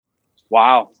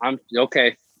Wow. I'm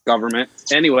okay. Government.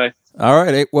 Anyway. All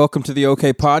right. Hey, welcome to the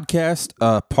OK Podcast.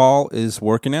 Paul is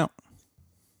working out.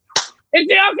 It's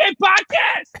the OK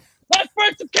Podcast. Let's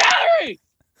burn some calories.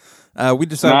 We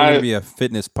decided we're going to be a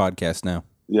fitness podcast now.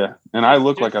 Yeah, and I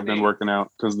look like I've been working out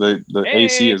because the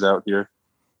AC is out here.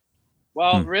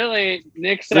 Well, really,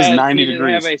 Nick It is said 90 he didn't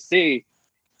degrees. have AC,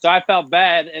 so I felt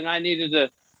bad, and I needed to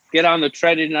get on the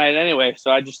tread tonight anyway.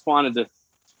 So I just wanted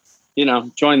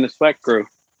to, join the sweat crew.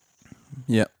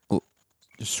 Yeah,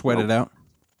 just sweat it out.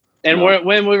 And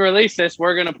when we release this,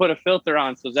 we're gonna put a filter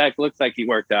on so Zach looks like he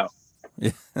worked out.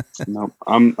 Yeah. No,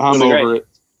 I'm Really over great. it.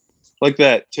 Like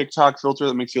that TikTok filter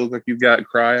that makes you look like you've got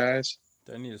cry eyes.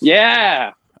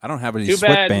 Yeah. I don't have any Too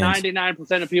bad sweatbands.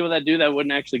 99% of people that do that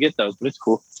wouldn't actually get those, but it's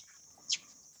cool.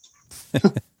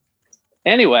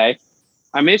 Anyway,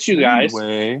 I miss you guys.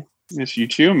 Anyway, miss you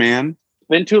too, man. It's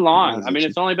been too long. Yeah, I mean,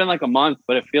 it's only been like a month,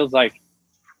 but it feels like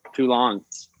too long.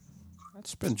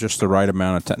 It's been just the right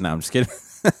amount of time. No, I'm just kidding.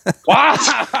 Wow.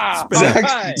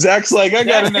 Zach's like, I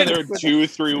got Zach- another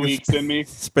 2-3 weeks in me.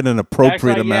 It's been an appropriate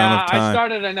Zach's like, amount of I time.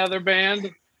 started another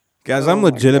band. Guys, Oh I'm my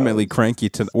legitimately God. cranky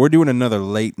tonight. We're doing another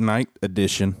late night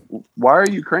edition Why are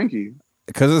you cranky?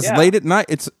 because it's Yeah. late at night.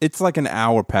 It's like an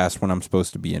hour past when I'm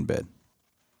supposed to be in bed.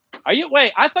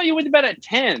 Wait, I thought you went to bed at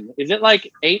 10. Is it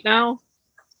like 8 now?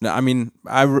 No, I mean,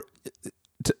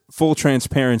 full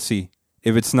transparency.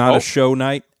 If it's not Oh. a show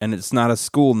night and it's not a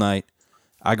school night,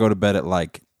 I go to bed at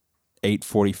like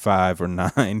 8:45 or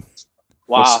 9.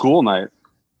 Wow. A school night.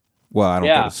 Well, I don't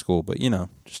Yeah. go to school, but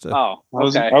just Oh, I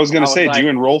was okay. going to say, like, do you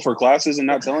enroll for classes and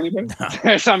not tell anybody?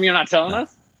 There's something you're not telling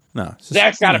us? no. It's just,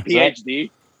 Zach's got a Zach-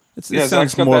 PhD. it Yeah, sounds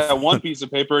Zach's got more. that one piece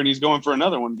of paper and he's going for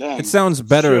another one. Dang. It sounds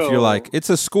better if So- you're like, it's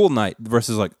a school night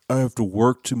versus like, I have to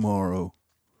work tomorrow.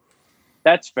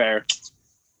 That's fair.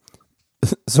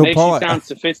 So Makes Paul, you sound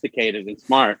sophisticated and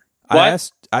smart. I What?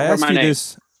 asked Or my you name?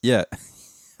 this. Yeah,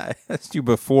 I asked you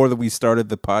before that we started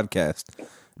the podcast.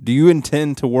 Do you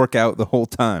intend to work out the whole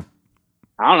time?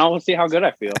 I don't know. We'll see how good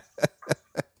I feel.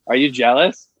 Are you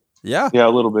jealous? Yeah. Yeah, a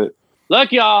little bit.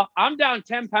 Look, y'all, I'm down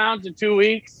 10 pounds in 2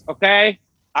 weeks. Okay.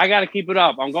 I got to keep it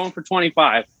up. I'm going for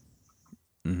 25.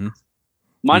 Mm-hmm.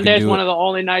 Monday's do one it. of the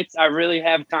only nights I really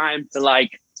have time to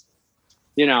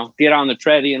get on the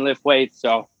treadie and lift weights.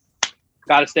 So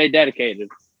got to stay dedicated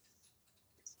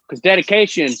because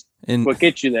dedication is And what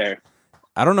gets you there.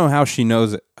 I don't know how she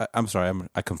knows it. I'm sorry.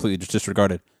 I completely just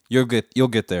disregarded. You'll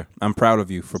get there. I'm proud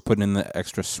of you for putting in the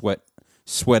extra sweat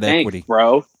Thanks, equity.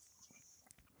 bro.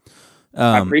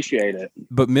 I appreciate it.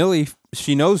 But Millie,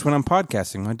 she knows when I'm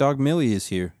podcasting. My dog Millie is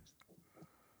here.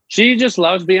 She just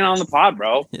loves being on the pod,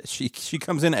 bro. Yeah, she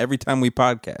comes in every time we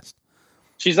podcast.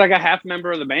 She's like a half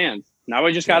member of the band. Now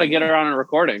we just got to get her on a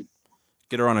recording.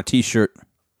 Get her on a T-shirt.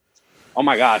 Oh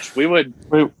my gosh, we would.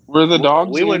 Wait, were the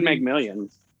dogs? We would in- make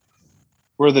millions.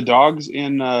 Were the dogs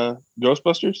in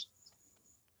Ghostbusters?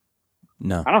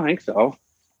 No. I don't think so.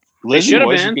 Lizzie should've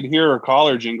was. been. You could hear her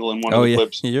collar jingle in one Oh of the yeah,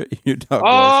 clips. your dog was.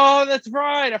 Oh, that's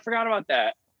right. I forgot about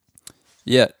that.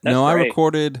 Yeah. No, I great.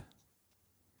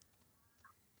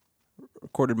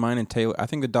 recorded mine and Taylor. I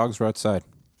think the dogs were outside.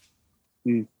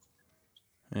 Hmm.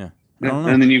 Yeah. I don't know.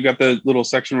 And then you've got the little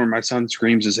section where my son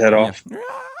screams his head off. Yeah.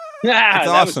 Yeah, It's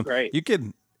that awesome. was great. You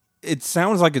could. It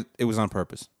sounds like it was on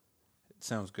purpose. It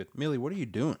sounds good. Millie, what are you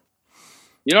doing?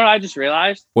 You know what I just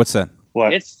realized? What's that?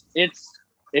 What? It's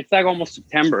like almost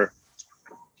September,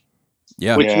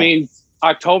 Yeah. which Yeah. means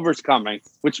October's coming,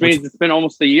 which means it's been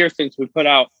almost a year since we put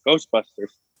out Ghostbusters.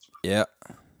 Yeah.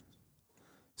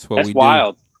 That's what That's we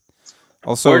wild. do.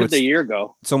 Also, Where did it's, the year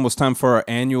go? it's almost time for our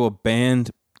annual band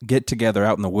get together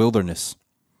out in the wilderness.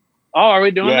 Oh, are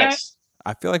we doing Yes.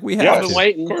 I feel like we that? have I've to. been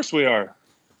waiting. Of course we are.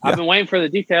 I've been waiting for the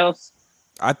details.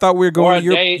 I thought we were Or going a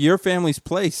to date. your family's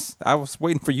place. I was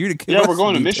waiting for you to give Yeah, us we're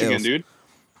going to the Michigan, details. dude.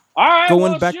 All right,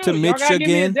 Going well, back shoot, to y'all gotta give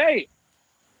me a Michigan. date.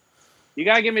 You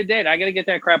gotta give me a date. I gotta get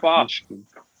that crap off.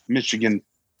 Michigan.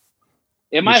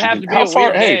 It might have to be How a far-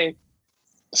 weird hey. day.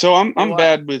 So I'm what?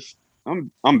 bad with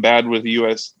I'm bad with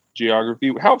U.S.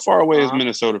 geography. How far away is Uh-huh.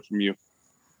 Minnesota from you?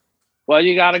 Well,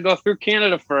 you got to go through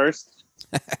Canada first.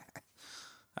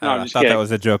 No, I'm I just thought kidding. that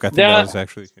was a joke. I think The- that was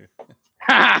actually.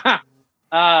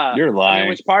 You're lying.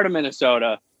 Which part of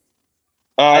Minnesota?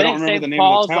 I think don't remember St. the name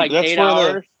Paul's of the town. like That's 8 where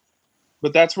hours.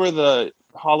 that's where the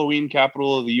Halloween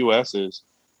capital of the U.S. is.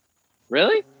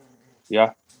 Really? Yeah, I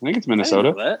think it's I didn't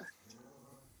Minnesota. know that.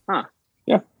 Huh.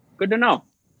 Yeah. Good to know.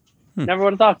 Never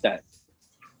would have thought that.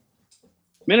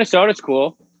 Minnesota's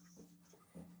cool.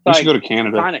 We should go to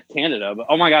Canada. Kind of Canada, but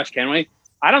oh my gosh, can we?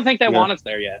 I don't think they Yeah. want us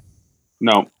there yet.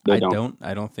 No, they I don't.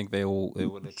 I don't think they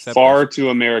would accept. Far us. too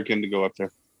American to go up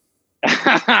there.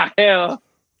 Hell,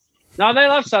 No, they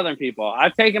love Southern people.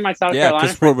 I've taken my South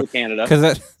Carolina friends to Canada.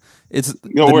 Because it's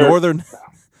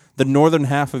the northern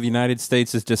half of the United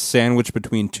States is just sandwiched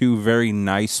between two very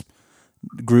nice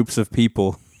groups of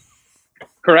people.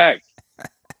 Correct.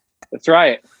 That's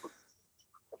right.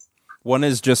 One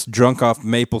is just drunk off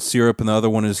maple syrup, and the other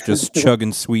one is just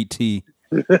chugging sweet tea.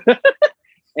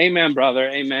 Amen, brother.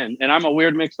 Amen. And I'm a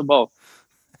weird mix of both.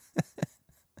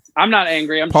 I'm not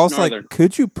angry. I'm Paul's just northern. like,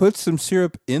 could you put some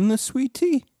syrup in the sweet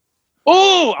tea?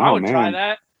 Ooh, I would man. try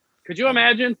that. Could you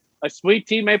imagine a sweet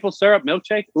tea maple syrup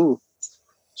milkshake? Ooh,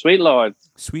 sweet Lord.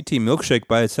 Sweet tea milkshake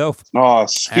by itself. Oh,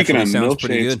 speaking Actually of sounds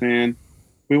pretty milkshakes, good. man,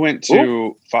 we went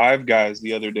to Five Guys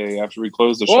the other day after we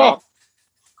closed the Ooh, shop.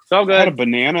 so I had a good.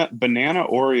 banana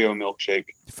Oreo milkshake.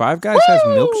 Five Guys has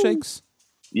milkshakes?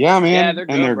 Yeah, man, Yeah, they're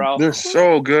good, bro. they're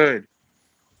so good.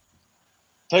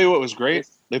 Tell you what was great.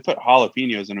 They put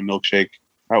jalapenos in a milkshake.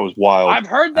 That was wild. I've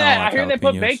heard that. I I, don't like hear they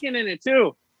put jalapenos. bacon in it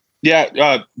too.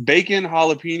 Yeah, bacon,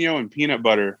 jalapeno, and peanut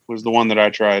butter was the one that I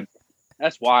tried.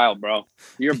 That's wild, bro.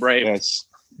 You're brave. That's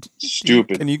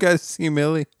stupid. Can you guys see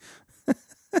Millie?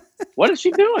 What is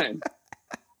she doing?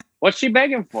 What's she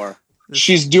begging for?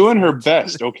 She's doing her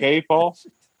best, okay, Paul?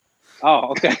 Oh,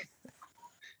 okay.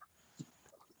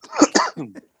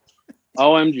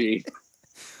 OMG.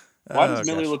 Why does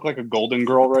Millie look like a golden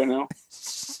girl right now?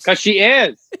 Because she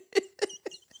is.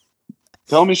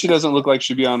 Tell me she doesn't look like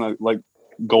she'd be on a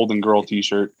golden girl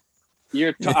t-shirt.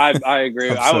 I agree.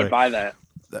 I'm I sorry. would buy that.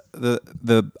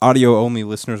 The audio only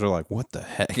listeners are like, what the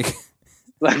heck?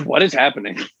 Like, what is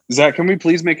happening? Zach, can we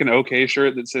please make an okay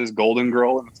shirt that says golden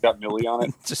girl and it's got Millie on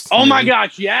it? Just Oh my Millie.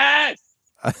 gosh, yes!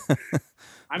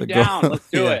 I'm The down. gold- Let's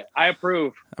do yeah. it. I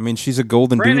approve. I mean, she's a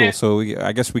golden Print doodle, it. so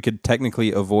I guess we could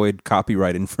technically avoid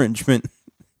copyright infringement.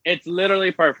 It's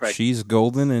literally perfect. She's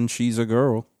golden and she's a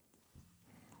girl.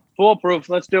 Foolproof.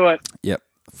 Let's do it. It's Yep,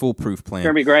 foolproof plan.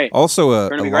 gonna be great. Also, a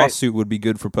Gonna be great. lawsuit would be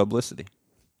good for publicity.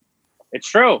 It's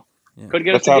true. Yeah. Could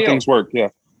get That's us a how deal. things work, yeah.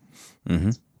 Mm-hmm.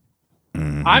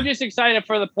 I'm just excited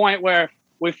for the point where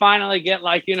we finally get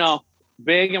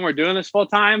big and we're doing this full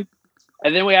time,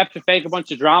 and then we have to fake a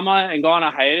bunch of drama and go on a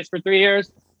hiatus for 3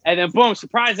 years, and then boom,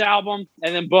 surprise album,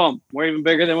 and then boom, we're even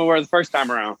bigger than we were the first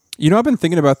time around. You know, I've been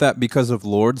thinking about that because of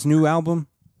Lord's new album.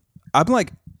 I'm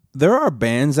like, there are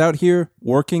bands out here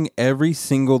working every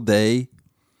single day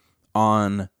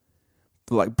on,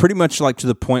 like, pretty much like to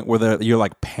the point where you're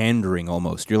like pandering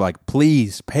almost. You're like,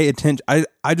 please pay attention.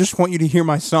 I just want you to hear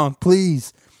my song,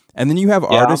 please. And then you have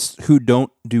artists who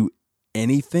don't do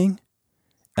anything,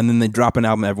 and then they drop an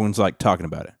album. Everyone's like talking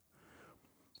about it.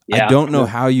 Yeah. I don't know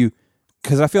how you,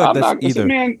 because I feel like that's either.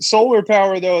 Man, Solar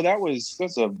Power though,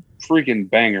 that's a freaking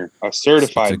banger, a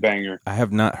certified banger. I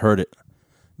have not heard it,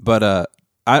 but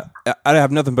I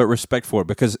have nothing but respect for it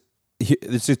because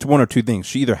it's one or two things.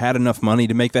 She either had enough money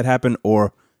to make that happen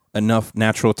or enough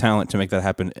natural talent to make that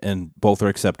happen, and both are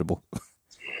acceptable.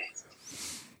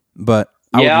 But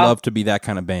I would love to be that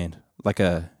kind of band, like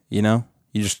you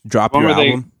just drop your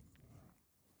album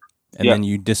and then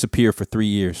you disappear for 3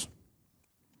 years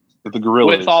With the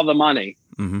Gorillas. with all the money.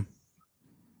 Mm-hmm.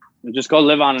 And just go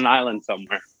live on an island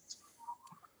somewhere.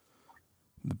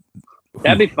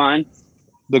 That'd be fun.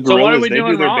 The So what are Gorillas, we they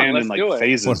doing do their wrong? band Let's in do it.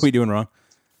 phases. What are we doing wrong?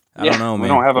 I don't know, man. We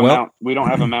don't have a Well, mount. We don't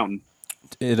have a mountain.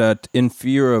 It in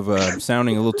fear of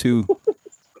sounding a little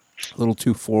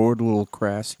too forward, a little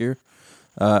crass here.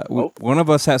 One of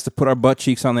us has to put our butt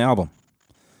cheeks on the album.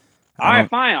 All right,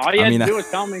 fine. All you I have mean, to do is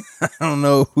tell me. I don't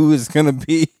know who it's gonna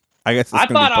be. I guess it's I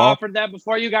gonna thought be I Paul. offered that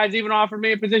before you guys even offered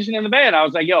me a position in the band. I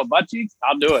was like, yo, butt cheeks,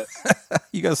 I'll do it.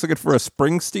 You guys looking for a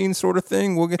Springsteen sort of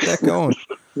thing? We'll get that going.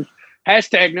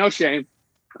 Hashtag no shame.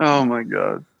 Oh my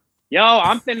god. Yo,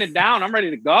 I'm thinning it down. I'm ready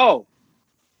to go.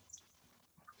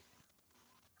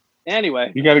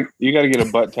 Anyway. You gotta get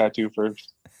a butt tattoo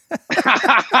first.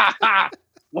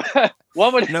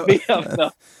 what would No. it be of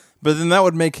the... But then that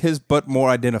would make his butt more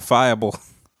identifiable.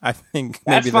 I think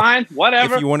That's maybe fine.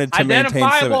 Whatever. if you wanted to maintain some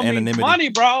Identifiable means anonymity. money,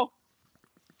 bro.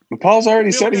 Paul's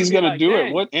already Still said gonna he's be gonna like, do dang.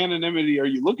 it. What anonymity are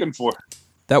you looking for?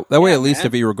 That way, Yeah, at least man.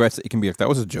 if he regrets it, he can be like, "That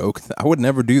was a joke. I would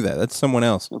never do that. That's someone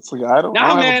else." It's like I don't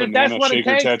No, man, have a if that's banana what it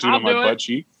shaker takes, tattooed I'll on my do it. butt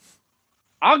cheek.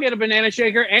 I'll get a banana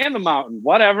shaker and the mountain.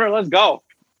 Whatever. Let's go.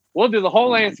 We'll do the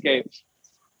whole landscape.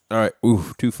 All right.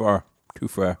 Ooh, too far.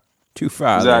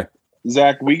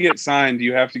 Zach, we get signed.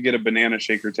 You have to get a banana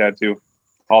shaker tattoo.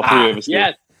 All three of us. do.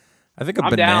 Yes. I think a I'm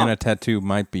banana down. tattoo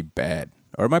might be bad,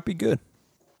 or it might be good.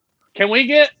 Can we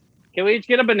each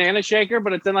get a banana shaker,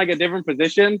 but it's in like a different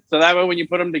position? So that way when you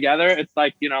put them together, it's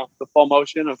like, the full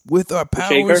motion of... With our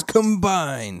shaker? powers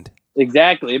combined.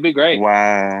 Exactly. It'd be great.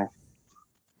 Wow.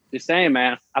 Just saying,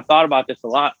 man. I've thought about this a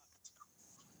lot.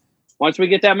 Once we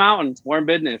get that mountain, we're in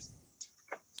business.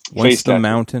 Once Face the tattoo.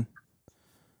 mountain.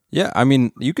 Yeah, I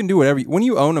mean, you can do whatever. When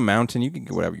you own a mountain, you can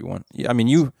do whatever you want. I mean,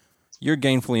 you're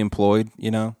gainfully employed,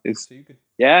 you know. It's,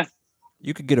 Yeah,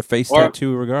 You could get a face Or-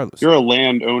 tattoo regardless. you're a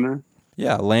landowner.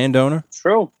 Yeah, landowner.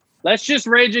 true. Let's just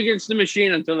rage against the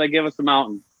machine until they give us the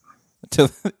mountain.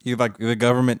 Till you like the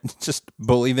government just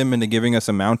bully them into giving us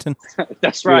a mountain.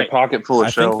 That's You're right. a pocket full of I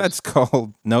shells. think that's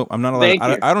called. Nope, I'm not allowed. Thank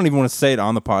you. I don't even want to say it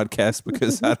on the podcast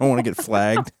because I don't want to get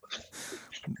flagged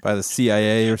by the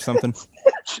CIA or something.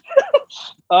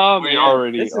 Oh, We man.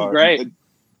 already This is are. great.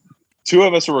 2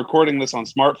 of us are recording this on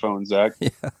smartphones, Zach. Yeah.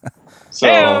 So,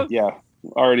 Heyo. yeah,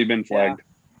 already been flagged.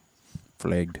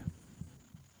 Flagged.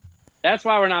 That's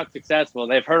why we're not successful.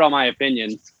 They've heard all my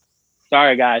opinions.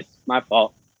 Sorry, guys. My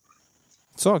fault.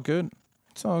 It's all good.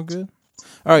 It's all good.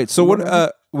 All right. So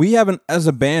what? We haven't, as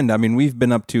a band. I mean, we've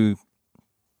been up to.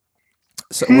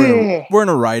 So we're in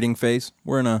a writing phase.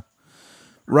 We're in a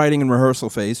writing and rehearsal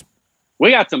phase.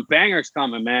 We got some bangers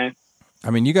coming, man. I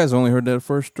mean, you guys only heard that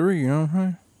first 3. You know,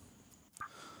 right?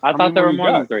 I How thought many there more were you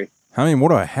more than got? 3. How many more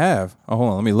do I have? Oh, hold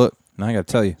on. Let me look. Now I got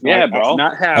to tell you. Yeah, bro.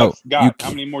 Not half. Oh, got. you How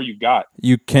many more you got?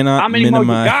 You cannot How many more you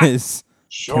got? minimize.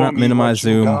 Show Cannot me minimize what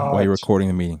you Zoom got. while you're recording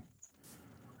the meeting.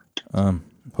 How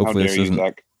Hopefully dare this you, isn't.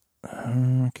 Zach?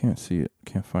 I can't see it.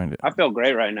 Can't find it. I feel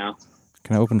great right now.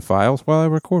 Can I open files while I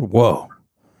record? Whoa.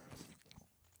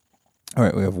 All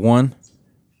right, we have 1,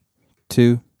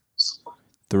 2,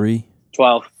 3,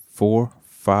 12, 4,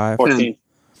 5, 14,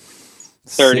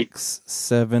 30. 6,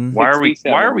 7, Why are we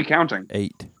 67. counting?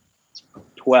 8.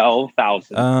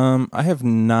 12,000. I have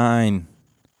 9.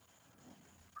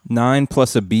 9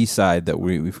 plus a B side that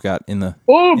we've got in the.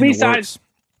 Oh, in the B-sides.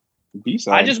 works.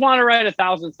 B-side. I just want to write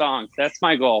 1,000 songs. That's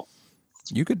my goal.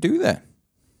 You could do that.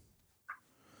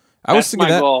 I was That's thinking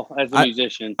my that. goal as a I-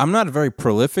 musician. I'm not very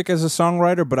prolific as a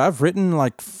songwriter, but I've written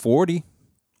like 40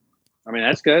 I mean,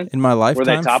 that's good. in my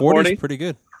lifetime. top 40 40? is pretty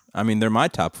good. I mean, they're my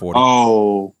top 40.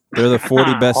 Oh, They're the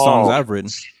 40 best songs Oh. I've written.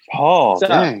 Paul, So-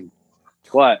 dang.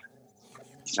 What?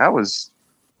 That was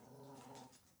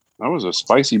a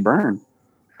spicy burn.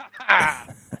 I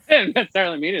didn't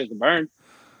necessarily mean it as a burn.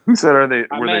 Who said were they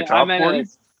I top meant 40? it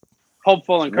as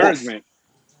hopeful encouragement.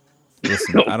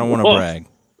 Listen, I don't want to brag.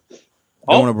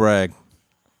 Oh. Don't want to brag.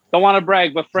 Don't want to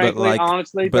brag, but frankly, like-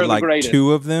 honestly, But they're like the greatest.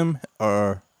 2 of them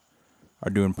are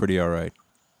doing pretty all right.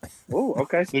 Oh,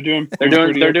 okay. They're doing They're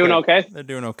doing okay. They're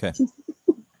doing okay.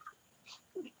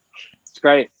 It's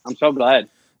great. I'm so glad.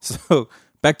 So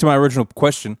back to my original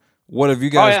question: what have you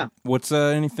guys? yeah. What's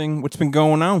anything? What's been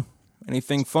going on?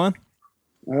 Anything fun?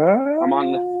 I'm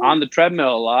on the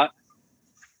treadmill a lot.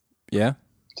 Yeah.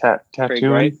 Pretty Tattooing.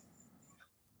 great.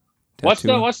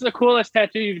 Tattooing? What's the coolest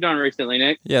tattoo you've done recently,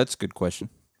 Nick? Yeah, that's a good question.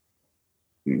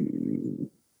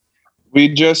 We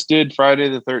just did Friday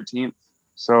the 13th.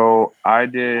 So I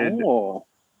did, Oh,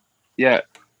 yeah,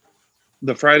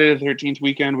 the Friday the 13th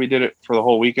weekend. We did it for the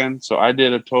whole weekend. So I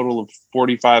did a total of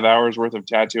 45 hours worth of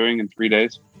tattooing in 3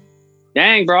 days.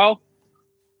 dang, bro.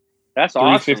 That's 3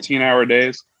 awesome. 15-hour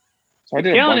days. So I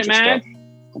did a Killing bunch it, of man.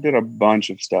 stuff. I did a bunch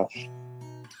of stuff.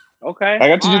 Okay. I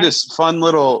got to do Alright. this fun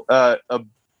little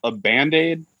a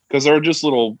Band-Aid because they're just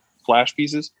little flash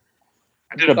pieces.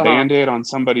 I did a Uh-huh. Band-Aid on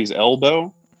somebody's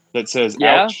elbow that says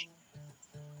Yeah? ouch.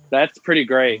 That's pretty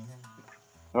great.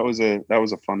 That was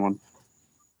a fun one.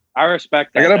 I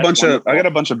respect that. I got a That's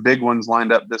wonderful. bunch of big ones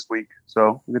lined up this week.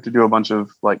 So we get to do a bunch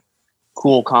of like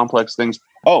cool complex things.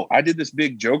 Oh, I did this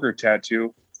big Joker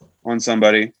tattoo on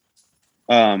somebody.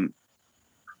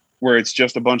 Where it's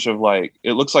just a bunch of like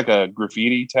it looks like a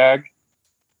graffiti tag.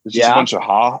 It's just Yeah. a bunch of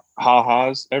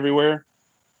ha-has everywhere.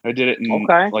 I did it in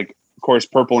Okay. like of course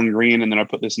purple and green, and then I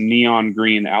put this neon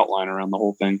green outline around the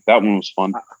whole thing. That one was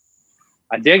fun.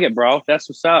 I dig it, bro. That's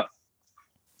what's up.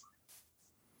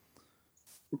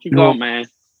 What you go, man?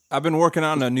 I've been working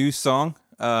on a new song.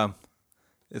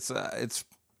 It's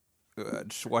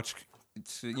just watch.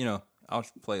 It's I'll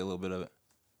play a little bit of it.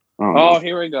 Oh,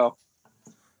 here we go.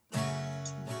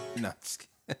 No, just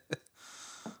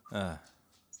kidding.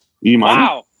 you mind?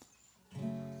 Wow.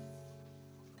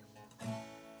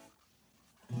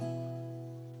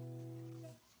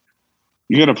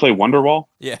 You gonna play Wonderwall?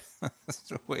 Yeah.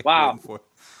 That's what we're Wow. waiting for.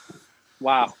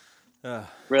 Wow. Uh,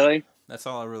 Really? that's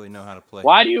all I really know how to play.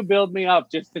 Why do you build me up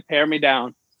just to tear me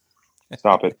down?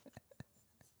 Stop it.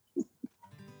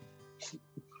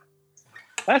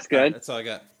 That's good. That's all I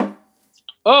got.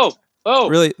 Oh.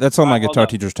 Really, that's all my Alright, hold guitar up.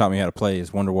 teachers taught me how to play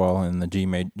is Wonderwall and the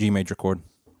G major chord.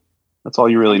 That's all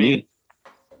you really need.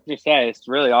 Just say it's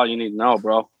really all you need to know,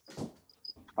 bro. All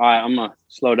right, I'm gonna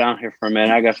slow down here for a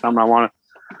minute. I got something I want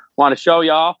to show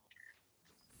y'all.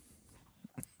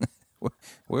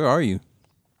 Where are you?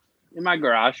 In my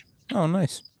garage. Oh,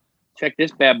 nice. Check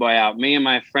this bad boy out. Me and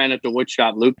my friend at the wood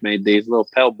shop, Luke, made these little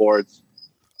pedal boards.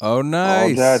 Oh,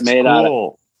 nice. Oh, that's Made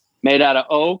cool. Made out of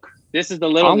oak. This is the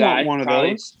little I guy. want one of Probably-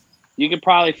 those. You could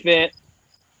probably fit,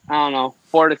 I don't know,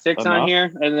 4 to 6 on Enough.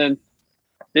 here, and then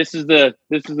this is the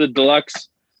deluxe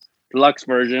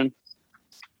version.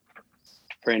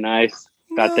 Pretty nice.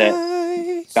 Got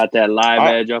that live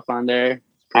I- edge up on there.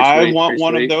 Pretty I sweet, want pretty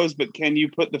one sweet. of those, but can you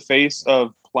put the face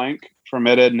of Plank from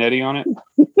Ed, Edd and Eddy on it?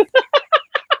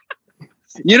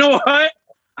 You know what?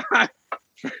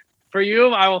 For you,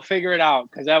 I will figure it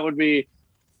out because that would be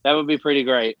pretty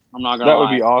great. I'm not gonna That lie.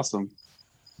 would be awesome.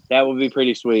 That would be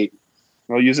pretty sweet.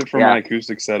 I'll use it for Yeah. my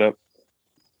acoustic setup.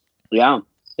 Yeah,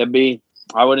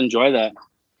 I would enjoy that.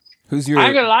 Who's your? I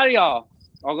ain't gonna lie to y'all.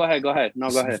 Oh, go ahead. No,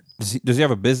 go ahead. Does he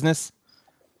have a business?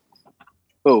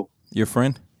 Who? Your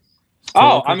friend?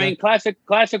 Oh, Local I mean, Classic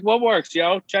Woodworks,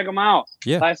 yo. Check them out.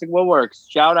 Yeah. Classic Woodworks.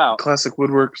 Shout out. Classic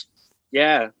Woodworks.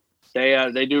 Yeah.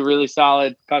 They do really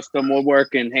solid custom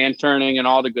woodwork and hand turning and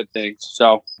all the good things.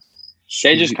 So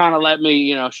they just kind of let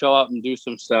me, show up and do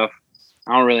some stuff.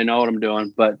 I don't really know what I'm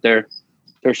doing, but they're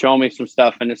showing me some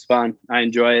stuff and it's fun. I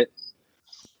enjoy it.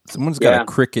 Someone's got Yeah. a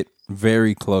cricket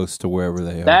very close to wherever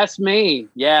they are. That's me.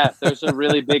 Yeah. There's a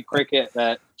really big cricket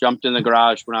that jumped in the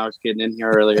garage when I was getting in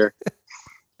here earlier.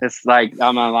 It's like,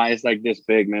 I'm not lying, it's like this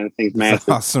big, man. The thing's That's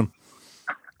massive. awesome.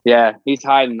 Yeah, he's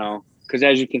hiding though, because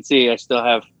as you can see, I still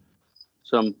have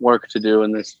some work to do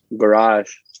in this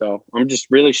garage. So I'm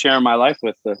just really sharing my life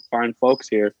with the fine folks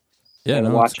here. Yeah, and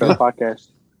no, watch it's our good. podcast.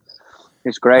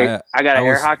 It's great. I got I an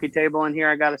air was- hockey table in here.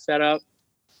 I got to set up.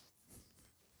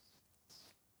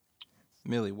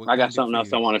 Millie, what I can got do something for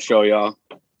else you? I want to show y'all.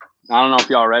 I don't know if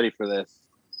y'all ready for this.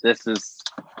 This is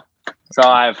so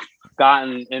I've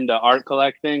gotten into art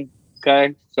collecting.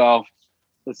 Okay, so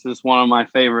this is one of my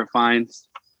favorite finds.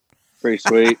 Pretty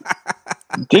sweet.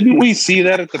 Didn't we see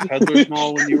that at the Peddler's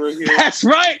Mall when you were here? That's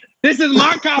right. This is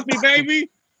my copy,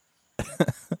 baby.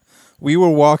 We were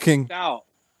walking. Out.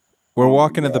 We're Oh,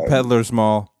 walking at the God. Peddler's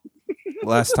Mall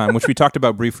last time, which we talked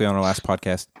about briefly on our last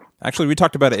podcast. Actually, we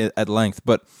talked about it at length,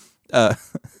 but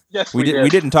Yes, we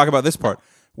didn't talk about this part.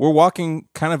 We're walking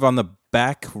kind of on the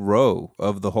back row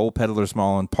of the whole Peddler's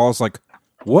Mall, and Paul's like,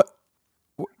 "What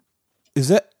is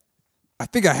that? I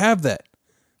think I have that."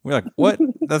 We're like, "What?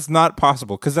 That's not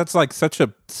possible," because that's like such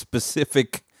a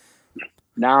specific.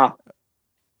 Now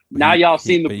y'all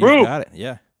seen but the you proof. got it,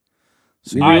 yeah.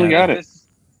 So You you really have got it. it.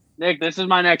 Nick, this is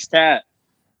my next tat.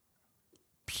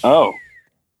 Oh,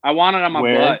 I want it on my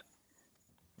Where?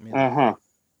 butt. uh-huh.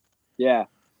 Yeah.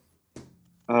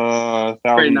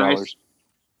 $1,000. nice.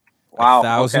 Wow.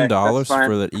 $1,000 okay, that's fine.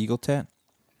 for that eagle tat.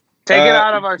 Take it Uh,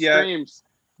 out of our yeah. streams.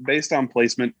 Based on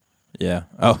placement. Yeah.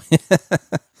 Oh,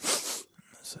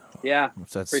 Yeah.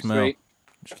 what's that Pretty smell? sweet.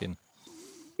 Just kidding.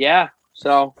 Yeah.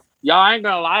 So y'all ain't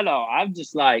gonna lie though. I'm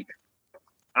just like,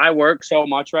 I work so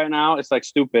much right now. It's like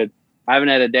stupid. I haven't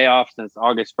had a day off since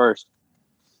August 1st.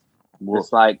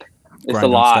 It's like, it's Grind a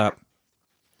don't lot. stop.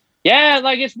 Yeah,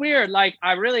 like it's weird. Like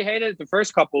I really hated it the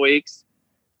first couple weeks.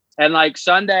 And like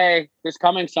this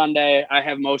coming Sunday, I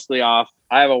have mostly off.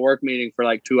 I have a work meeting for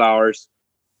like 2 hours.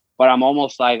 But I'm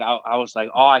almost like, I was like,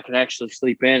 oh, I can actually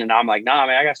sleep in. And I'm like, nah,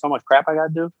 man, I got so much crap I got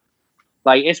to do.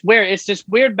 Like, it's weird. It's this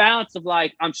weird balance of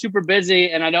like, I'm super busy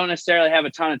and I don't necessarily have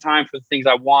a ton of time for the things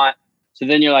I want. So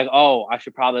then you're like, oh, I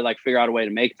should probably like figure out a way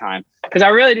to make time. Because I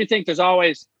really do think there's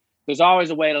always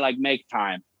a way to like make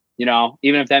time,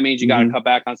 even if that means you got to cut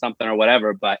back on something or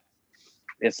whatever. But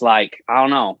it's like, I don't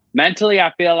know. Mentally,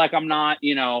 I feel like I'm not,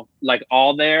 like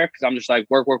all there because I'm just like,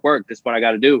 work. This is what I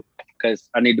got to do because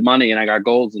I need the money and I got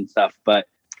goals and stuff. But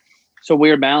it's a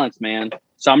weird balance, man.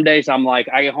 Some days I'm like,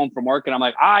 I get home from work and I'm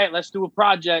like, all right, let's do a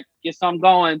project, get something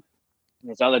going. And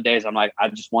there's other days I'm like, I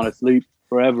just want to sleep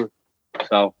forever.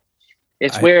 So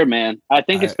it's weird, man. I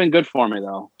think it's been good for me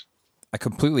though. I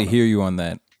completely hear you on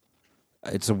that.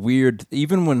 It's a weird,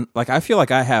 even when, like, I feel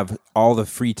like I have all the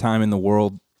free time in the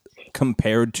world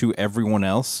compared to everyone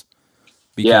else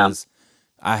because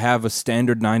I have a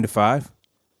standard 9 to 5.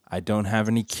 I don't have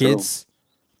any kids.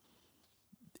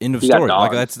 End of You got story.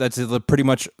 Like dogs. that's pretty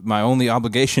much my only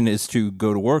obligation is to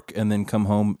go to work and then come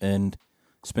home and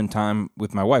spend time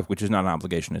with my wife, which is not an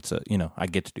obligation. It's I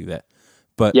get to do that.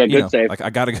 But Yeah, good save. like I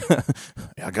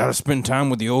gotta spend time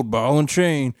with the old ball and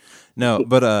chain. No,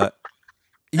 but I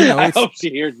it's, hope she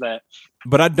hears that.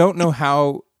 but I don't know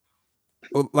how.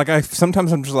 Like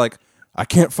sometimes I'm just like I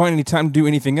can't find any time to do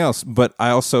anything else. But I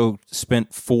also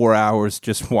spent 4 hours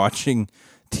just watching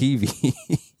TV.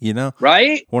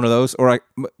 Right? One of those. Or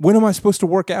when am I supposed to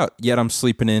work out? Yet I'm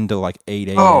sleeping in till like 8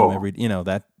 a.m. Oh. every.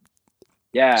 That.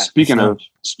 Yeah. Speaking of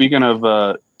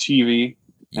TV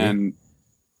Yeah. and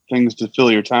things to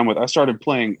fill your time with, I started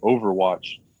playing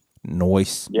Overwatch.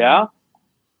 Noise. Yeah.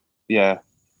 Yeah,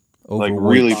 like Overwatch.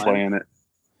 really Fun. playing it.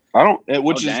 I don't,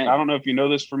 which is dang. I don't know if you know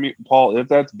this for me, Paul. If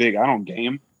that's big, I don't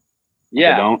game. I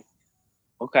Yeah. don't.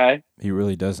 Okay. He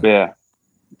really doesn't. Yeah,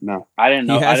 no. I didn't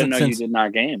know. He I hasn't didn't know you since- did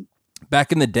not game.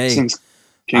 Back in the day, Since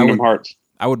Kingdom would- Hearts.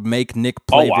 I would make Nick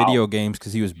play Oh, wow. video games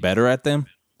because he was better at them,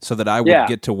 so that I would Yeah.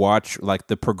 get to watch like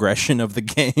the progression of the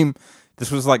game.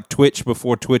 This was like Twitch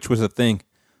before Twitch was a thing.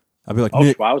 I'd be like, Oh,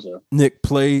 Nick, wowza. Nick,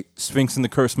 play Sphinx and the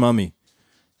Cursed Mummy,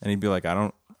 and he'd be like, I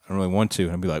don't really want to,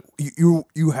 and I'd be like,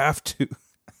 you have to.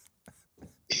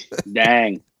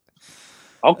 Dang.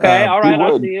 Okay. All right. you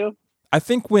I'll would. see you. I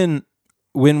think when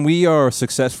we are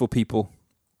successful people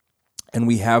and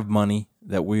we have money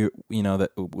that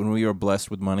that when we are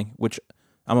blessed with money, which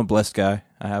I'm a blessed guy,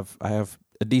 I have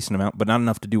a decent amount, but not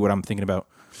enough to do what I'm thinking about.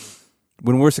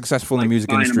 When we're successful in the music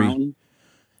Flying a industry, mountain.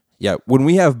 yeah, when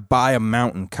we have buy a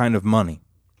mountain kind of money,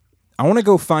 I want to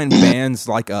go find bands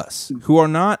like us who are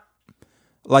not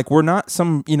like we're not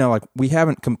some, like we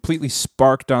haven't completely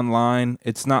sparked online.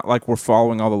 It's not like we're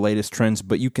following all the latest trends,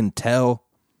 but you can tell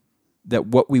that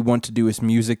what we want to do is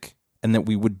music and that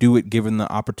we would do it given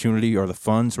the opportunity or the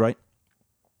funds, right?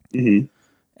 Mm-hmm.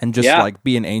 And just Yeah. like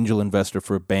be an angel investor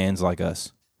for bands like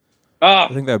us. Oh, I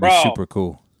think that would be bro, super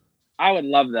cool. I would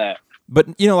love that.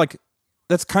 But, like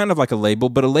that's kind of like a label,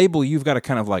 but a label you've got to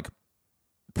kind of like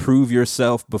prove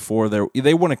yourself before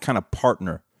they want to kind of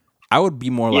partner. I would be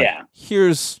more like, Yeah.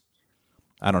 here's,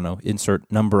 I don't know, insert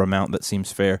number amount that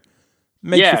seems fair.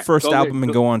 Make Yeah, your first go album get-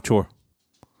 and go on tour.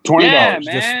 $20. Yeah, Just-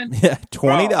 man. Yeah,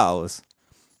 $20.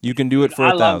 You can do it for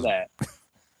I love $1,000. that.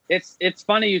 It's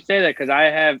funny you say that because I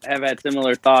have had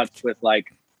similar thoughts with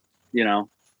like,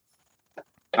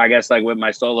 I guess like with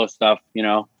my solo stuff,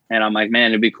 and I'm like,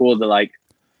 man, it'd be cool to like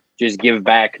just give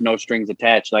back, no strings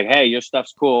attached. Like, hey, your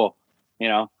stuff's cool,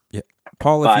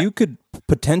 Paul, But- if you could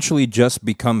potentially just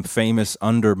become famous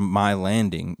under my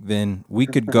landing, then we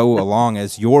could go along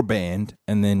as your band,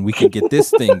 and then we could get this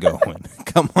thing going.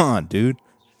 Come on, dude.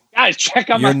 Guys, check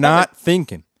out You're my. not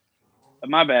thinking.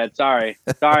 My bad. Sorry.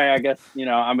 I guess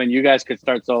you guys could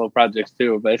start solo projects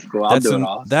too, but it's cool. I'll do it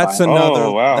all. It's That's fine. another.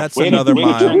 Oh, wow. That's Way to- another way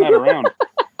to turn mile. that around.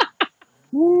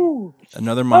 Woo.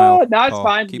 Another mile. Oh, no, it's Paul.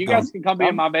 fine. Keep You going. guys can come be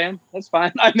in my band. That's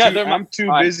fine. Another. I'm too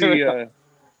fine. busy.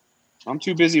 I'm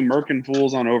too busy murking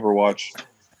fools on Overwatch.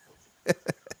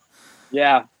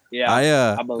 Yeah.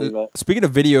 I believe it. Speaking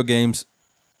of video games,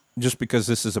 just because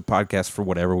this is a podcast for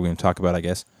whatever we're going to talk about, I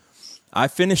guess. I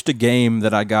finished a game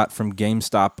that I got from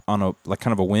GameStop on a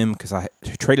kind of a whim because I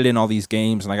traded in all these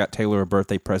games and I got Taylor a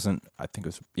birthday present. I think it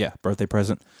was birthday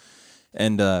present,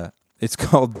 and it's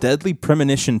called Deadly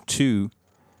Premonition 2,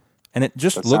 and it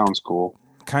just That looked sounds cool.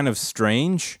 kind of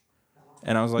strange,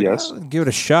 and I was like, Yes. give it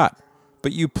a shot.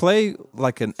 But you play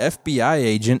like an FBI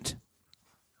agent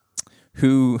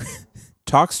who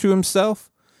talks to himself,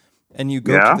 and you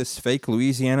go Yeah. to this fake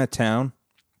Louisiana town,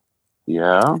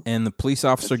 Yeah. and the police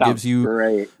officer Sounds gives you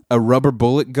great. a rubber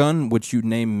bullet gun, which you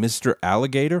name Mr.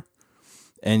 Alligator,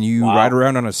 and you Wow. ride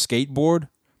around on a skateboard,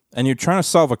 and you're trying to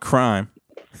solve a crime.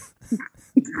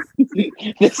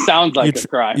 This sounds like a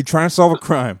crime. You're trying to solve a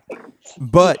crime,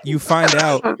 but you find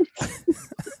out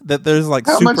that there's like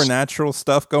How much- supernatural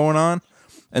stuff going on,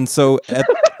 and so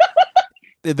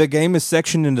the game is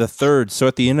sectioned into thirds. So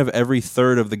at the end of every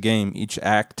third of the game, each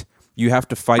act, you have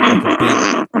to fight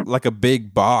like a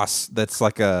big boss that's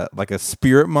like a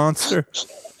spirit monster.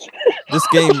 This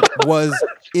game was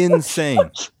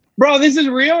insane. Bro, this is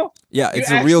real? Yeah, it's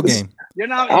You a real actually- game. You're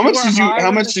not. How much weren't did you? high How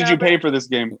when much this did you pay happened? for this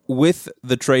game? With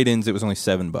the trade-ins, it was only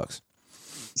 $7.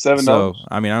 $7. So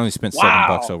I mean, I only spent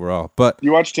Wow. $7 overall. But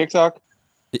You watch TikTok?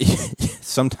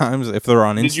 sometimes if they're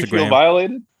on Did you feel Instagram,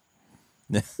 violated?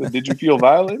 Did you feel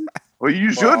violated? Well,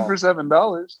 you should Wow. for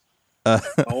 $7.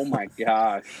 Oh my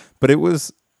gosh. but it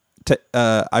was.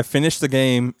 I finished the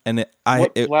game and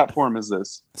What platform is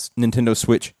this? Nintendo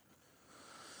Switch.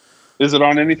 Is it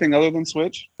on anything other than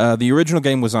Switch? The original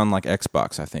game was on like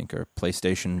Xbox, I think, or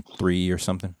PlayStation 3 or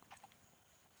something.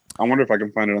 I wonder if I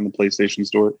can find it on the PlayStation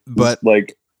Store. But- It's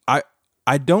like,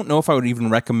 I don't know if I would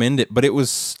even recommend it, but it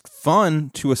was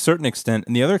fun to a certain extent.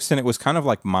 And the other extent, it was kind of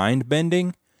like mind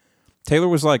bending. Taylor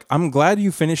was like, "I'm glad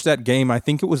you finished that game. I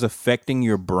think it was affecting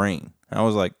your brain." I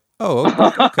was like, "Oh,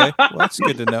 okay. Well, that's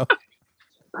good to know."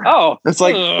 Oh. it's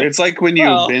like ugh. it's like when you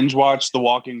Well- binge watch The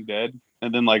Walking Dead,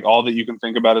 and then like all that you can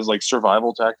think about is like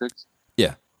survival tactics.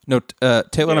 No, Taylor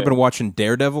and Yeah. I've been watching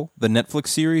Daredevil, the Netflix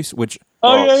series, which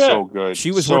Oh, yeah. so good.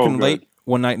 she was So working good. late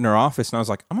one night in her office, and I was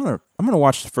like, I'm gonna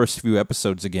watch the first few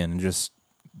episodes again and just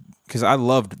because I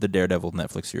loved the Daredevil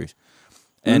Netflix series,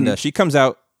 and she comes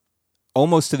out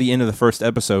almost to the end of the first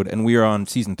episode, and we are on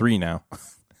season 3 now,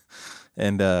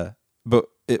 and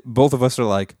both of us are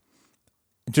like,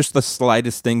 just the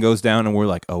slightest thing goes down, and we're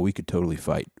like, oh, we could totally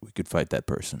fight. We could fight that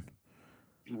person.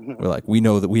 We're like, we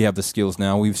know that we have the skills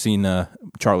now. We've seen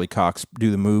Charlie Cox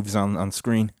do the moves on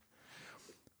screen.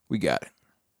 We got it.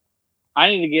 I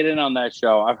need to get in on that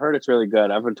show. I've heard it's really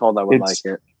good. I've been told I would like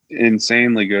it.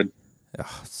 Insanely good.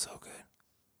 Oh, it's so good.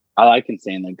 I like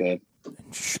insanely good.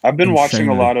 I've been watching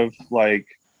a lot of like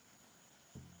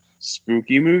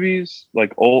spooky movies,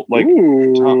 like old, like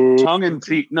tongue in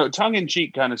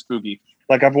cheek kind of spooky.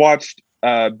 Like I've watched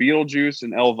Beetlejuice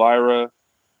and Elvira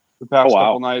the past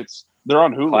couple nights. They're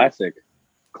on Hulu.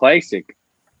 Classic.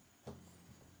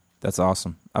 That's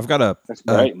awesome. I've got a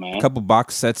couple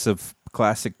box sets of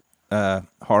classic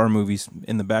horror movies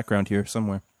in the background here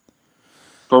somewhere.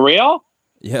 For real?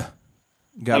 Yeah.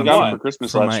 Got them for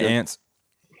Christmas from last my year.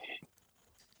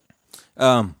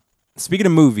 aunts. Speaking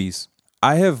of movies,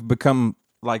 I have become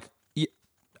like, I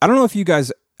don't know if you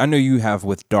guys, I know you have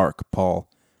with Dark, Paul.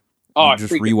 Oh, you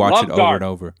just rewatch it over and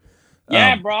over.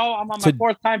 Yeah, bro. I'm on my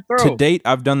 4th time through. To date,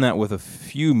 I've done that with a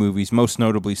few movies, most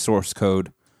notably Source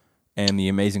Code and The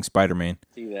Amazing Spider-Man.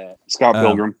 See that. Scott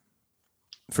Pilgrim.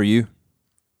 For you?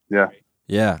 Yeah.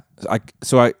 Yeah.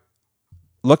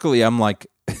 Luckily, I'm like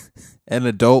an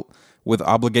adult with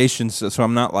obligations, so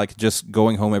I'm not like just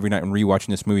going home every night and rewatching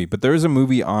this movie. But there is a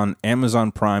movie on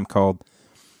Amazon Prime called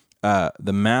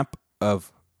The Map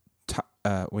of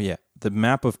The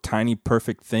Map of Tiny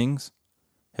Perfect Things.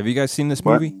 Have you guys seen this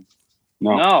movie?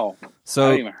 No. So I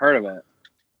haven't even heard of it.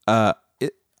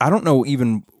 I don't know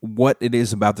even what it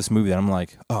is about this movie that I'm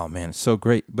like, oh man, it's so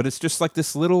great. But it's just like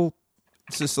this little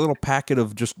packet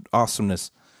of just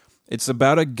awesomeness. It's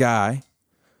about a guy.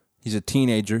 He's a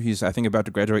teenager. He's, I think, about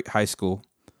to graduate high school,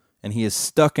 and he is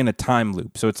stuck in a time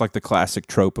loop. So it's like the classic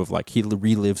trope of like he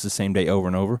relives the same day over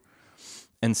and over.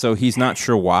 And so he's not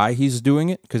sure why he's doing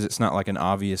it because it's not like an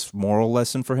obvious moral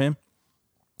lesson for him.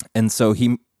 And so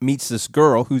he meets this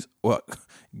girl who's,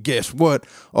 guess what?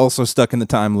 Also stuck in the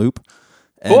time loop.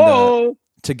 And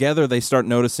together they start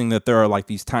noticing that there are like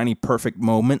these tiny perfect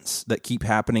moments that keep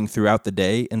happening throughout the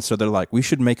day. And so they're like, we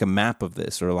should make a map of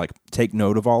this or like take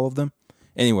note of all of them.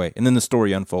 Anyway, and then the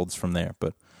story unfolds from there.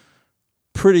 But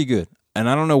pretty good. And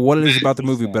I don't know what it is about the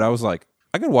movie, but I was like,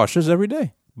 I could watch this every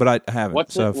day. But I haven't.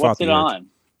 What's it on?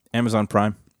 Amazon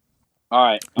Prime. All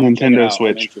right. Nintendo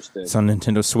Switch. It's on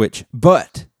Nintendo Switch.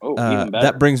 But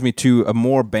that brings me to a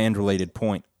more band-related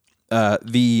point.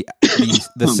 The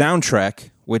soundtrack,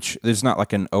 which there's not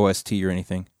like an OST or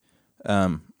anything.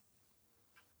 I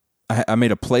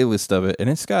made a playlist of it, and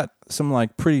it's got some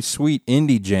like pretty sweet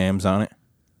indie jams on it.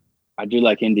 I do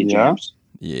like indie jams.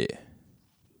 Yeah.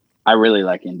 I really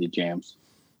like indie jams.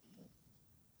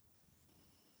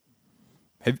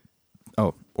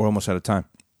 We're almost out of time.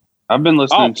 I've been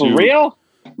listening to real?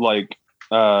 Like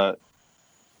how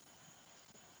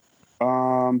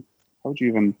would you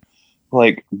even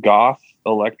like goth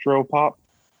electro pop?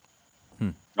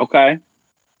 Okay.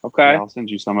 Yeah, I'll send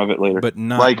you some of it later. But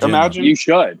not like general. imagine you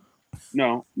should.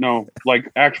 No,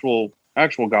 like actual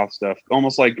goth stuff.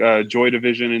 Almost like Joy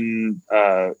Division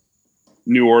and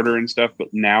New Order and stuff, but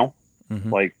now.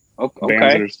 Like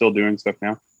bands that are still doing stuff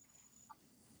now.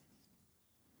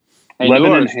 Hey,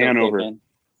 Lebanon, Hanover.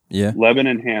 Yeah.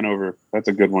 Lebanon, Hanover. That's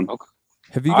a good one. Okay.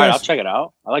 Have you All guys? right, I'll check it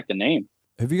out. I like the name.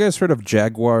 Have you guys heard of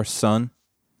Jaguar Sun?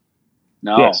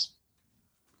 No. Yes.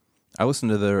 I listened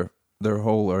to their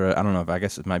whole, or I don't know if I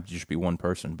guess it might just be one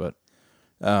person, but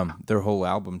their whole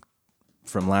album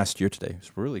from last year today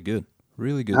was really good.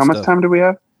 Really good. How much time do we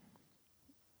have?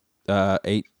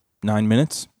 8-9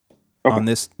 minutes on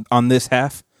this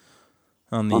half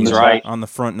on the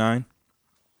front 9.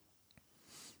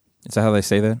 Is that how they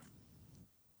say that?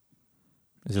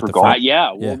 Is it the golf?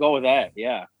 We'll go with that.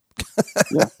 Yeah.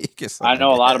 I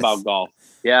know a lot about golf.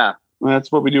 Yeah. Well,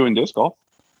 that's what we do in disc golf.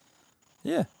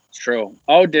 Yeah. It's true.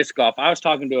 Oh, disc golf. I was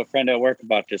talking to a friend at work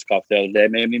about disc golf the other day.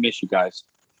 It made me miss you guys.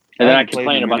 And then I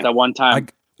complained about that one time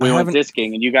we went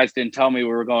discing and you guys didn't tell me we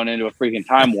were going into a freaking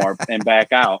time warp and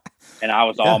back out. And I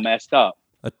was all messed up.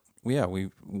 We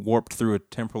warped through a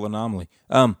temporal anomaly.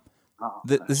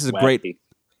 This is a wacky.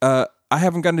 great... I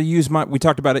haven't gotten to use we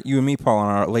talked about it, you and me, Paul, on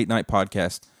our late night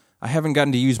podcast. I haven't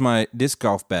gotten to use my disc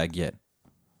golf bag yet.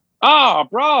 Oh,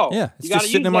 bro. Yeah, it's just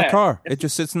sitting in my car. It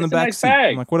just sits in the back seat.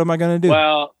 I'm like, what am I going to do?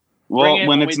 Well,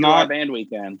 when it's not band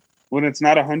weekend. When it's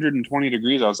not 120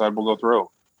 degrees outside, we'll go throw.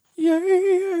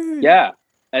 Yeah.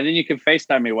 And then you can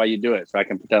FaceTime me while you do it so I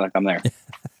can pretend like I'm there.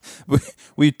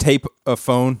 We tape a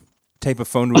phone tape a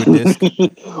phone to a disc.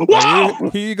 Wow!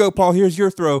 Here you go, Paul. Here's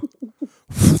your throw.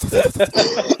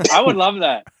 I would love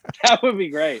that. That would be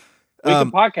great. We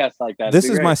can podcast like that. This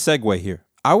is my segue here.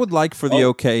 I would like for the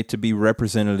OK to be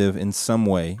representative in some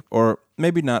way, or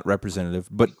maybe not representative,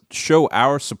 but show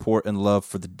our support and love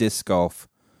for the disc golf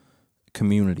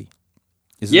community.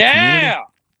 Is it a community?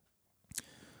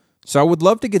 So I would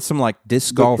love to get some like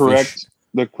disc golf.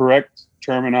 The correct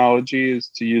terminology is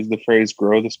to use the phrase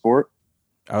 "grow the sport."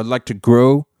 I would like to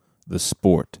grow the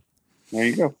sport. There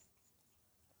you go.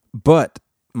 But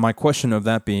my question of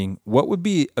that being, what would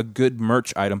be a good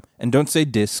merch item? And don't say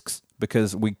discs,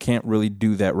 because we can't really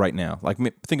do that right now. Like,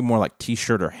 think of more like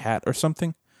T-shirt or hat or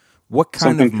something. What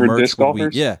kind of merch would we?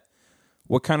 Yeah.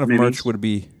 What kind of merch would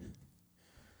be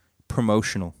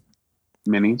promotional?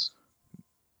 Minis.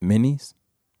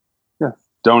 Yeah.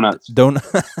 Donuts.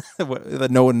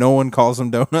 No one calls them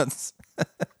donuts.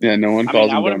 Yeah, no one calls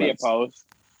them donuts. I wouldn't be opposed.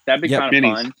 That'd be kind of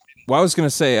fun. Well, I was going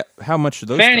to say, how much are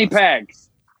those? Fanny packs.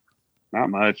 Not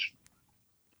much.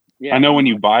 Yeah, I know when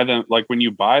you buy them,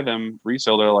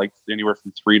 resale, they're like anywhere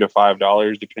from $3 to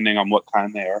 $5, depending on what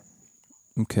kind they are.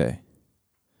 Okay.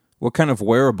 What kind of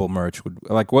wearable merch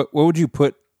what would you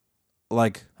put?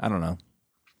 Like, I don't know.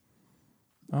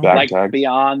 Tags.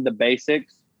 Beyond the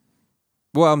basics.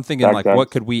 Well, I'm thinking tags.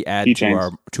 What could we add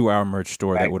to our merch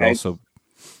store that would also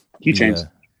keychains?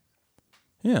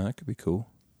 Yeah, that could be cool.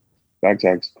 Bag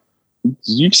tags.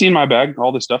 You've seen my bag,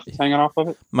 all the stuff that's hanging off of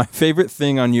it. My favorite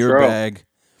thing on your bag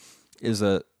is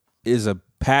a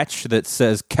patch that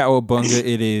says "Cowabunga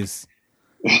it is,"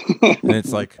 and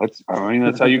it's like that's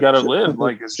how you got to live.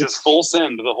 Like it's just full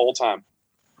send the whole time.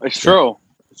 It's true.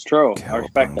 I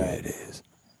respect that. It is.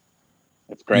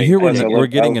 It's great. You hear we're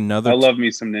getting another. I love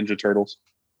me some Ninja Turtles.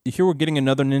 You hear we're getting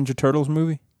another Ninja Turtles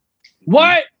movie?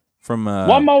 What? From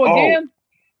one more again?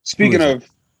 Speaking of,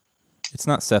 it's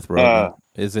not Seth Rogen.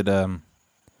 Is it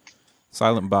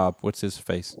Silent Bob? What's his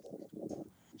face?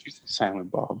 Silent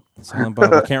Bob. Silent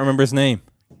Bob. I can't remember his name.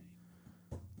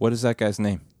 What is that guy's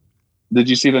name? Did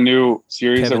you see the new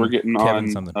series that we're getting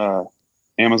on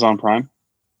Amazon Prime?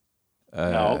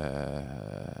 No.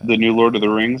 The new Lord of the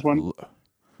Rings one?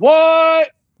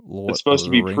 What? It's supposed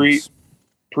to be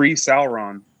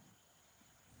pre-Sauron.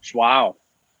 Wow.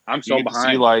 I'm so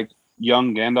behind. See like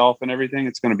young Gandalf and everything.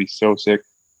 It's going to be so sick.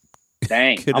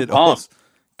 Dang. Could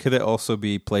it also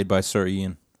be played by Sir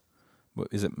Ian? What,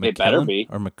 is it McKellen? It better be.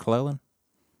 Or McClellan?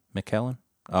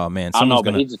 Oh man, I don't know,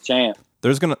 but he's a champ.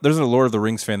 There's a Lord of the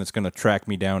Rings fan that's gonna track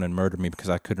me down and murder me because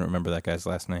I couldn't remember that guy's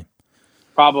last name.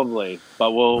 Probably,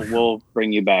 but we'll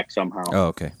bring you back somehow. Oh,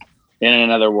 okay. In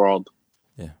another world.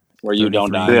 Yeah. Where you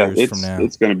don't die. Yeah,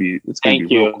 it's gonna be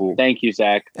real cool. Thank you,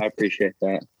 Zach. I appreciate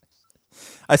that.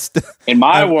 In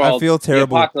my world, I feel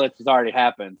terrible. The apocalypse has already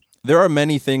happened. There are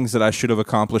many things that I should have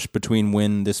accomplished between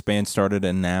when this band started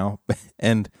and now,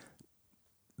 and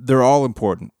they're all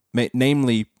important.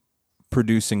 Namely,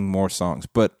 producing more songs,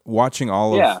 but watching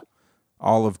all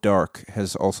of Dark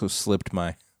has also slipped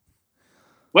my.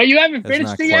 Wait, you haven't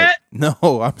finished it yet? No,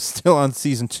 I'm still on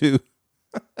season 2.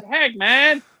 Heck,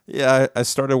 man! Yeah, I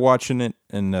started watching it,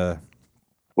 and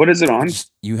what is it on?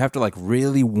 You have to like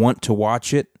really want to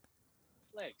watch it,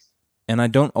 and I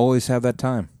don't always have that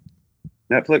time.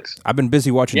 Netflix. I've been busy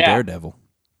watching Daredevil.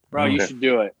 Bro, you should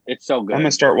do it. It's so good. I'm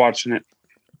gonna start watching it.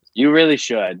 You really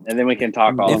should, and then we can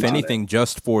talk all about it. If anything,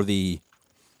 just for the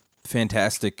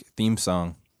fantastic theme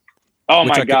song. Oh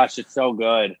my gosh, it's so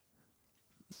good.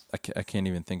 I can't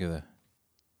even think of that.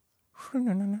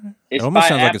 It almost by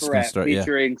sounds like it's going to start.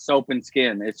 Featuring Soap and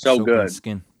Skin. It's so Soap good. And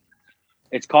Skin.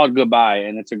 It's called Goodbye,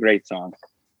 and it's a great song.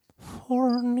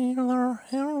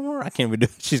 I can't even do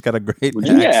it. She's got a great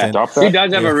accent. Yeah, she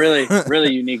does have a really,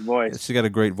 really unique voice. She's got a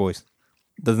great voice.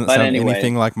 Doesn't sound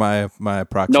anything like my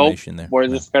approximation there. We're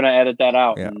just going to edit that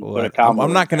out. Yeah,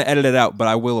 I'm not going to edit it out, but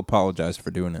I will apologize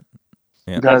for doing it.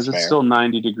 Yeah. Guys, it's still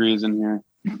 90 degrees in here.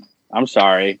 I'm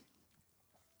sorry.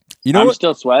 You know I'm what?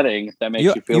 Still sweating, if that makes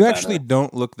you feel better. You actually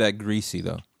don't look that greasy,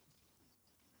 though.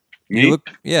 Me? You look,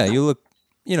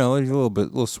 you're a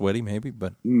little sweaty, maybe,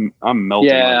 but I'm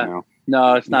melting right now.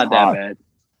 No, it's not that bad.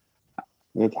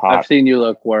 It's hot. I've seen you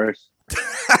look worse.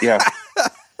 Yeah.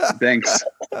 Thanks.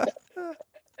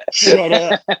 Shut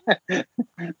up.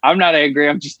 I'm not angry.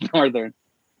 I'm just northern.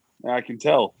 I can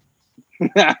tell.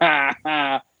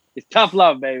 It's tough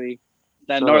love, baby.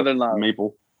 That northern love.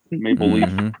 Maple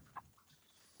leaf.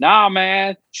 Nah,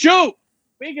 man. Shoot!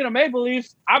 Speaking of Maple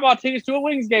Leafs, I bought tickets to a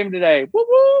Wings game today. Woo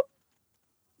woo!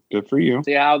 Good for you.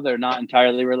 See how they're not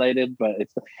entirely related, but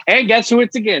it's. And guess who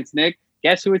it's against, Nick?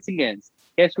 Guess who it's against?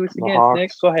 Guess who it's against,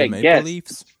 Nick? Go ahead, guess.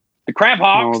 Leafs? The Crab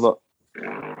Hawks. No,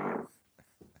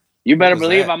 You better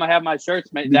believe I'm gonna have my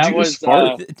shirts made. That was you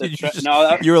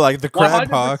were like the crab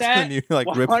box, and you like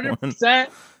ripped one. 100%.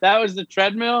 That was the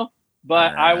treadmill,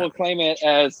 but I will claim it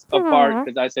as a part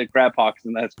because I said crab box,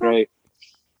 and that's great.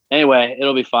 Anyway,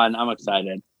 it'll be fun. I'm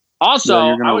excited. Also,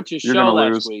 I went to a show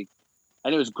last week,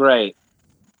 and it was great.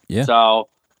 Yeah. So,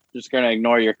 just gonna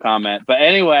ignore your comment, but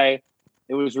anyway,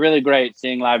 it was really great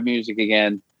seeing live music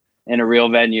again in a real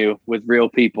venue with real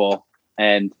people,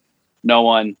 and no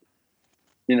one.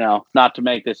 Not to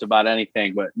make this about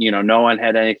anything, but, no one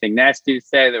had anything nasty to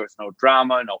say. There was no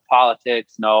drama, no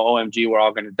politics, no OMG, we're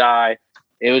all going to die.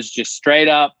 It was just straight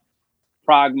up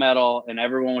prog metal, and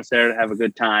everyone was there to have a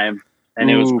good time,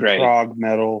 and it was great. Prog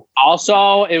metal.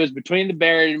 Also, it was Between the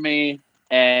Buried and Me,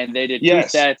 and they did 2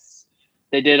 sets.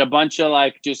 They did a bunch of,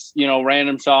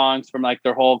 random songs from,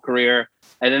 their whole career,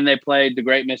 and then they played The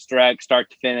Great Misdirect start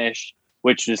to finish,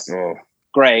 which is...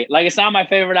 great. It's not my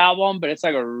favorite album, but it's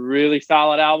a really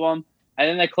solid album. And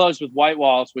then they closed with White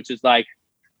Walls, which is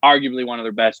arguably one of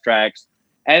their best tracks.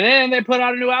 And then they put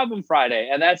out a new album Friday,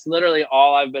 and that's literally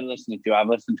all I've been listening to. I've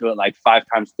listened to it 5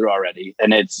 times through already,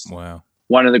 and it's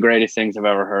one of the greatest things I've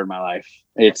ever heard in my life.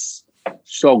 It's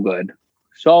so good.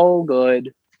 So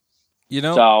good.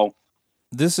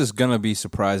 This is going to be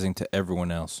surprising to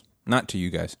everyone else, not to you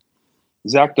guys.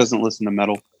 Zach doesn't listen to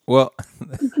metal. Well,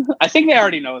 I think they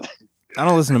already know that. I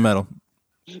don't listen to metal.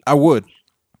 I would.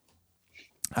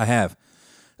 I have.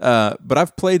 But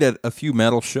I've played at a few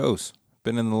metal shows.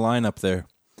 Been in the lineup there.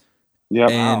 Yeah.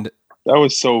 And that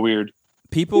was so weird.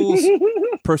 People's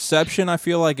perception, I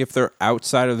feel like, if they're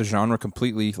outside of the genre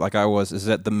completely, like I was, is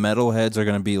that the metalheads are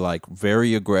going to be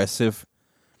very aggressive.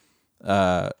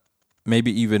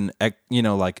 Maybe even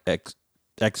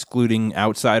excluding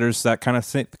outsiders, that kind of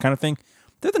thing.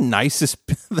 They're the nicest.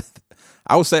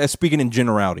 I would say, speaking in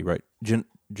generality, right?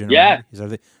 Generality? Yeah. Is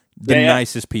that the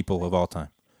nicest people of all time.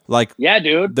 Yeah,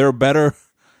 dude. They're better.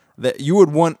 That you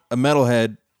would want a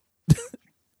metalhead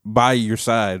by your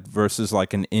side versus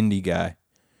an indie guy.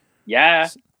 Yeah.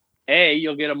 A,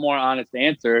 you'll get a more honest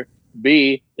answer.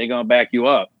 B, they're going to back you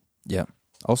up. Yeah.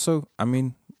 Also, I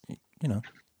mean,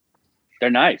 they're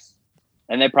nice.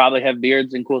 And they probably have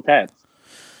beards and cool tats.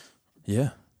 Yeah.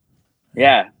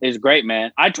 Yeah, it's great,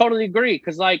 man. I totally agree.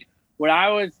 Because, when I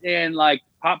was in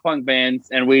pop punk bands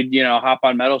and we'd, hop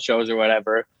on metal shows or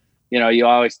whatever, you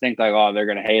always think oh, they're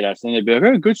going to hate us. And they'd be like,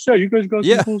 hey, good stuff. You guys got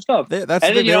some cool stuff. That's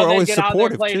and then, they were always get out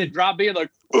supportive. There playing and drop beat wow,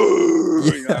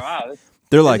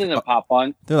 they're this isn't pop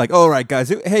punk. They're all right, guys.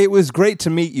 Hey, it was great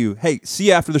to meet you. Hey, see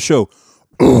you after the show.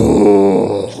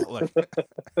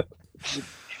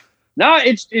 No,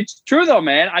 it's true though,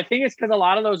 man. I think it's because a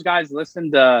lot of those guys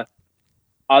listen to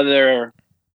other...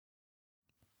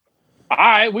 All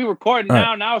right, we recording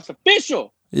now. Right. Now it's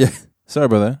official. Yeah, sorry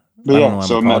about that. But yeah,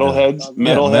 so metalheads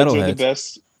are the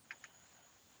best.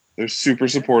 They're super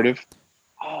supportive.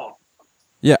 Oh,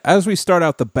 yeah. As we start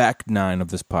out the back 9 of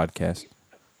this podcast.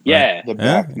 Yeah, right? The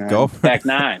back 9. Go back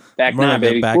 9, back 9,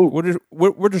 baby.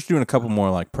 We're just doing a couple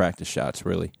more practice shots,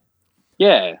 really.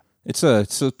 Yeah, it's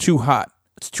too hot.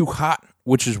 It's too hot,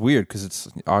 which is weird because it's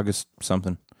August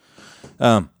something.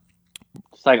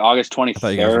 It's August 23rd. I thought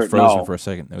you guys were frozen for a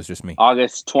second. It was just me.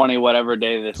 August 20, whatever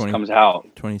day this comes out.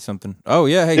 20 something. Oh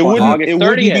yeah, hey. It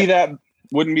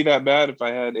wouldn't be that bad if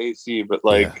I had AC, but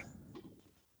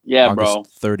yeah,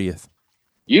 August bro. 30th.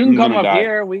 You can come up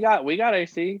here. We got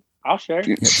AC. I'll share.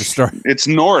 Yeah, just start. It's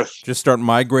north. Just start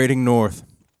migrating north.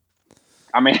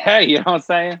 I mean, hey, you know what I'm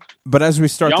saying? But as we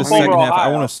start the second half,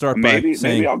 I want to start by saying...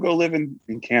 Maybe I'll go live in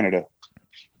Canada.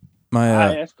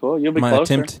 That's cool. You'll be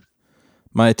closer.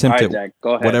 My attempt right, Jack,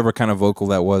 go ahead. Whatever kind of vocal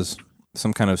that was,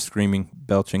 some kind of screaming,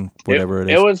 belching, whatever it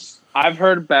is. It was... I've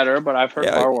heard better, but I've heard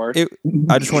far worse.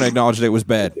 I just want to acknowledge that it was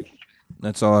bad.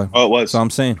 That's all. It was. That's all I'm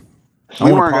saying.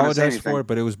 I want to apologize for it,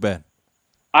 but it was bad.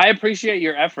 I appreciate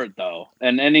your effort, though.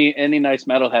 And any nice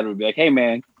metalhead would be like, hey,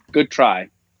 man, good try.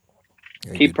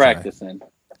 Yeah, keep practicing.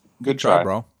 Good try,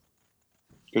 bro.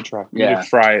 Good try. You need to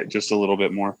fry it just a little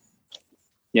bit more.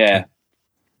 Yeah.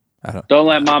 Don't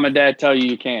let mom and dad tell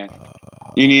you can't.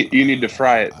 You need to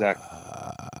fry it, Zach.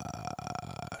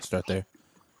 Start there.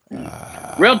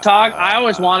 Real talk. I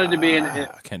always wanted to be in. I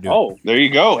can't do it. Oh, there you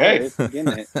go. Hey,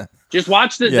 just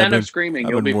watch the Zen of Screaming.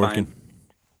 You'll be fine.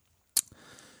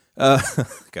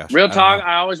 Gosh. Real talk.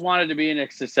 I always wanted to be in a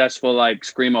successful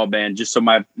screamo band, just so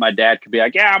my dad could be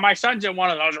like, "Yeah, my son's in one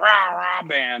of those rah rah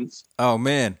bands." Oh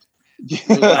man,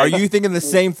 are you thinking the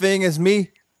same thing as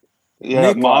me? Yeah,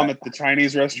 Nick, mom at the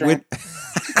Chinese restaurant.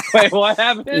 Wait, what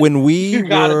happened? When we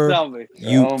gotta tell me.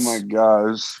 Oh my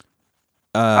gosh.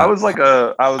 I was like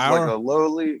a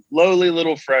lowly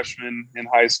little freshman in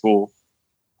high school.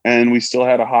 and we still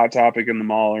had a Hot Topic in the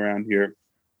mall around here.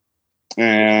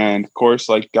 And of course,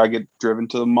 like, I get driven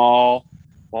to the mall,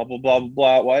 blah, blah, blah, blah,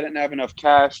 blah. Well, I didn't have enough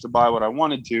cash to buy what I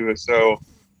wanted to. So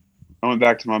I went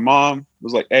back to my mom,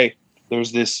 was like, hey,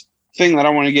 there's this thing that I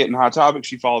want to get in Hot Topic.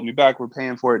 She followed me back. We're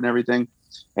paying for it and everything.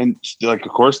 And like,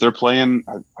 of course, they're playing.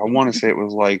 I want to say it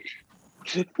was like,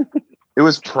 it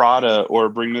was Prada or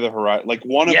Bring Me the Horizon. Like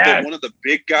one of the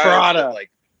big guys. Prada. That,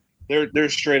 like, they're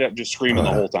straight up just screaming the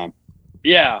whole time.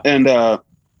 Yeah. And my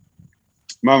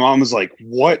mom was like,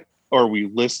 what are we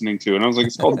listening to? And I was like,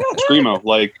 it's called Screamo,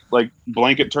 like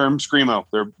blanket term Screamo.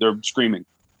 They're screaming.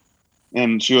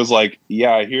 And she was like,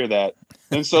 yeah, I hear that.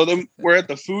 And so then we're at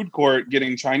the food court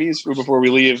getting Chinese food before we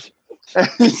leave.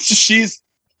 And she's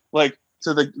like,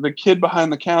 to the kid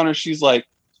behind the counter, she's like,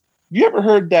 you ever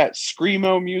heard that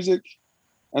Screamo music?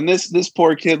 And this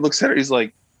poor kid looks at her, he's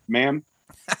like, ma'am.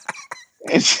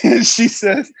 And she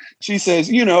says,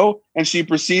 you know, and she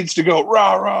proceeds to go,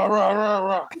 rah, rah, rah, rah,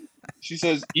 rah. She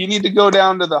says, you need to go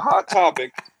down to the Hot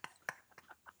Topic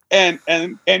and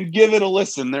give it a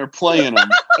listen. They're playing them.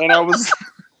 And I was,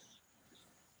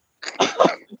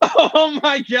 oh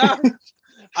my God.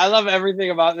 I love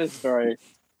everything about this story.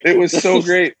 It was so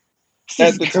great.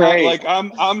 At the time, great. like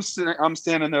I'm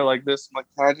standing there like this. I'm like,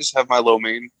 can I just have my lo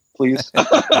mein, please?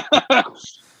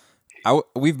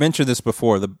 We've mentioned this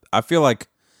before. I feel like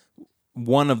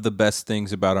one of the best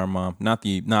things about our mom, not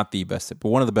the best, but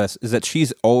one of the best, is that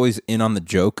she's always in on the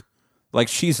joke. Like,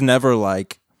 she's never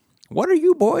like, what are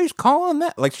you boys calling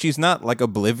that? Like, she's not like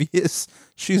oblivious.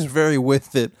 She's very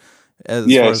with it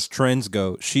as far as trends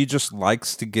go. She just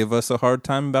likes to give us a hard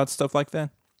time about stuff like that.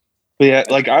 But yeah,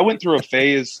 like I went through a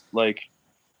phase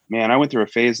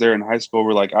there in high school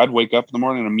where like I'd wake up in the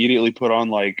morning and immediately put on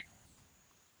like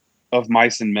Of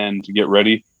Mice and Men to get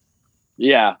ready.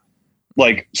 Yeah.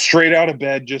 Like straight out of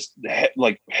bed, just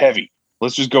like heavy.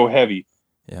 Let's just go heavy.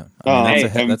 Yeah. I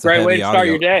mean, that's a great heavy way to start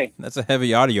your day. That's a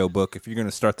heavy audio book if you're going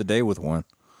to start the day with one.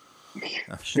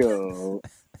 Sure.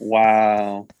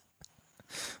 Wow.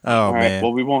 Oh, all right, man.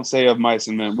 well, we won't say Of Mice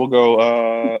and Men. We'll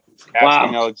go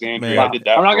Casting Alexandria. Man. I did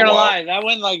that. I'm not going to lie. That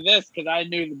went like this because I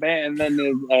knew the band. And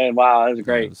then, wow, that was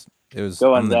great. It was.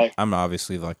 Go on, Zach. I'm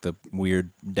obviously like the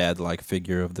weird dad-like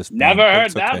figure of this band. Never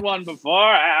heard that one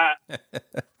before.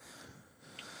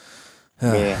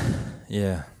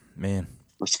 Yeah, man.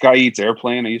 Sky Eats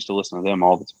Airplane. I used to listen to them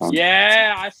all the time.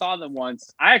 Yeah, I saw them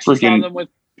once. I actually saw them with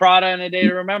Prada and A Day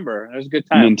to Remember. It was a good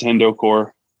time. Nintendo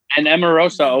Core. And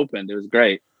Emarosa opened. It was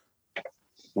great.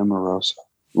 Emarosa.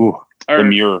 Ooh,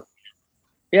 Emure.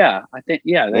 Yeah, I think,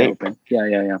 they opened.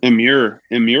 Yeah.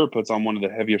 Emure puts on one of the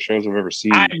heaviest shows I've ever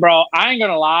seen. Bro, I ain't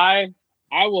going to lie.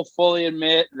 I will fully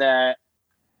admit that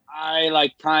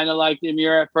I kind of liked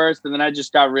Emure at first, and then I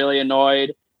just got really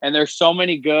annoyed. And there's so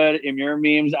many good Emure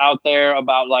memes out there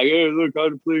about like, hey, look, how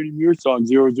to play an Emure song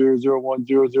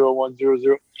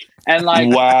 000100100. And like,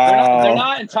 wow, they're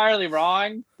not entirely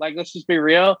wrong. Like, let's just be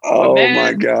real. Oh, but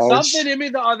man, my gosh. Something in me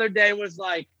the other day was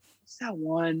like, what's that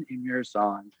one Emure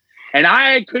song? And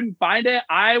I couldn't find it.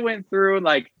 I went through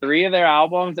like 3 of their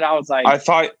albums, and I was like, I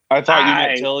thought you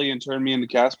met Tilly and turned me into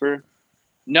Casper.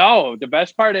 No, the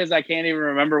best part is I can't even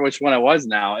remember which one it was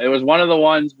now. It was one of the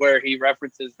ones where he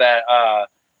references that.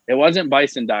 It wasn't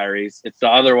Bison Diaries. It's the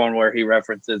other one where he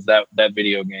references that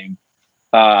video game.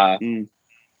 I'll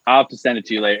have to send it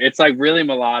to you later. It's like really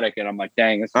melodic, and I'm like,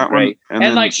 dang, this is great. And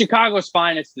then, like Chicago's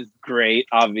Finest is great,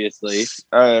 obviously.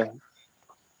 I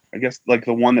guess like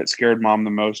the one that scared Mom the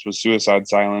most was Suicide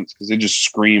Silence because they just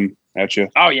scream at you.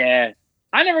 Oh yeah,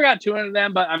 I never got too into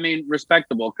them, but I mean,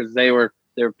 respectable because they were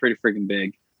pretty freaking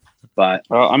big. But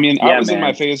I mean, I was in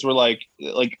my phase where like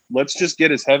let's just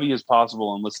get as heavy as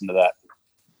possible and listen to that.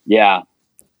 Yeah,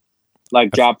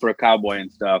 like Job for a Cowboy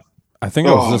and stuff. I think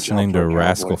I was listening to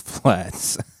Rascal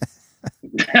Flatts.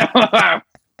 Zach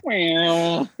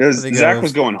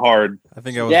was going hard. I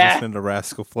think I was listening to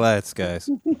Rascal Flatts, guys.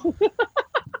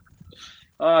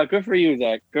 Good for you,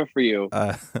 Zach. Good for you.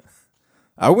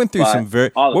 I went through some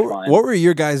very. What were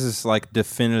your guys' like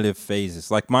definitive phases?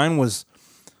 Like mine was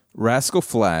Rascal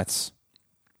Flatts,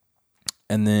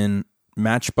 and then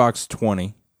Matchbox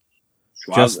 20.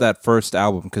 Just that first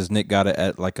album because Nick got it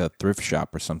at like a thrift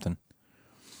shop or something.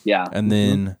 Yeah. And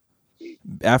then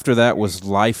after that was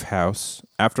Lifehouse.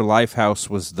 After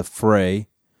Lifehouse was The Fray.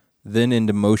 Then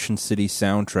into Motion City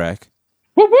Soundtrack.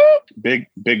 Big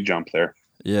jump there.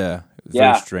 Yeah. It was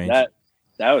very strange.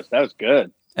 That was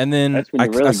good. And then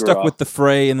I stuck with The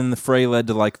Fray, and then The Fray led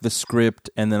to like The Script,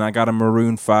 and then I got a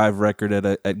Maroon 5 record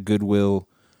at Goodwill.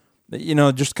 You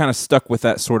know, just kind of stuck with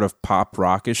that sort of pop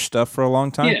rockish stuff for a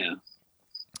long time. Yeah.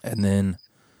 And then,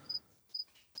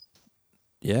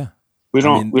 We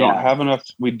don't. mean, we don't yeah. have enough.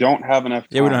 We don't have enough.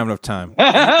 Yeah, we don't have enough time.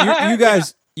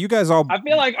 You guys all. I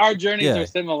feel like our journeys Yeah. are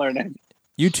similar. Now.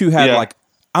 You two had Yeah. like,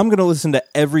 I'm gonna listen to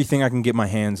everything I can get my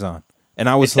hands on, and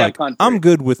I was Except like, country. I'm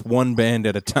good with one band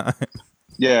at a time.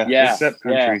 Yeah. Yeah, Except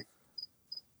country.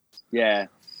 Yeah.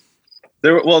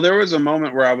 There was a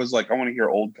moment where I was like, I want to hear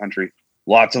old country.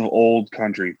 Lots of old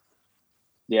country.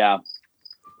 Yeah.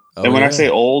 And when I say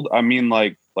old, I mean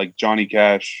like Johnny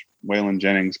Cash, Waylon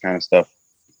Jennings kind of stuff.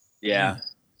 Yeah.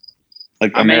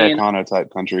 Like I mean- Americana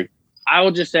type country. I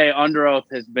will just say Under Oath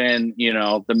has been,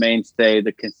 the mainstay,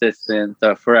 the consistent,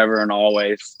 the forever and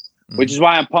always, which is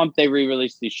why I'm pumped they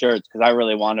re-released these shirts because I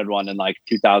really wanted one in like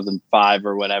 2005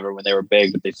 or whatever when they were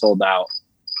big, but they sold out.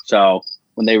 So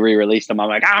when they re-released them, I'm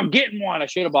like, I'm getting one. I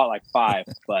should have bought like 5,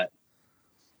 but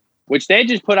which they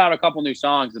just put out a couple new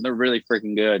songs and they're really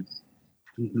freaking good.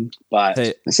 But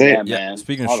Hey, I say yeah, it. man.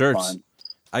 speaking all of the shirts,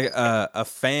 fun. a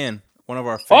fan, one of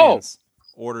our Oh! fans,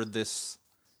 ordered this.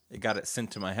 It got it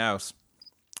sent to my house.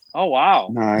 Oh wow.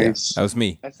 Nice. That was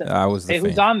me. That's it. I was the Hey, fan.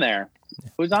 who's on there?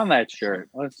 Who's on that shirt?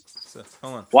 So,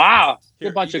 hold on. Wow. Here,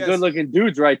 a bunch you of guys- good-looking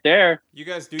dudes right there. You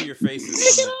guys do your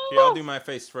faces. Here, I'll do my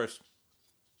face first.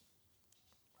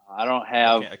 I don't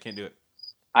have. I can't do it.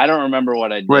 I don't remember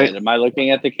what I did. Right. Am I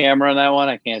looking at the camera on that one?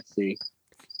 I can't see.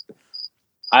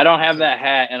 I don't have that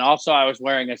hat, and also I was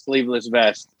wearing a sleeveless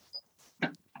vest.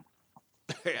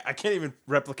 I can't even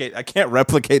replicate. I can't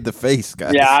replicate the face,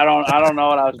 guys. Yeah, I don't know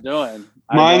what I was doing.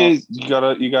 Mine is you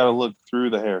gotta look through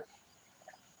the hair.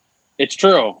 It's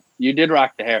true. You did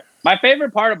rock the hair. My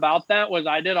favorite part about that was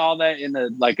I did all that in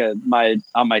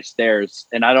on my stairs,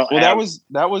 and I don't. Well, have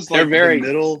that was They're like very the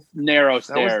middle. narrow That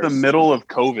stairs. was the middle of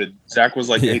COVID. Zach was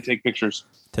like, Yeah. "Hey, take pictures."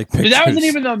 Take Dude, pictures. that wasn't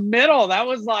even the middle. That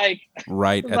was like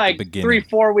right at like the beginning.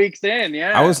 3-4 weeks in.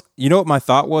 Yeah, I was. You know what my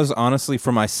thought was, honestly,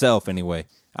 for myself anyway.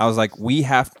 I was like, we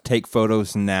have to take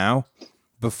photos now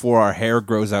before our hair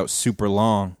grows out super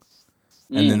long,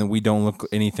 and then we don't look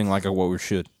anything like what we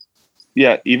should.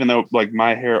 Yeah, even though like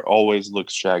my hair always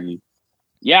looks shaggy.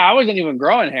 Yeah, I wasn't even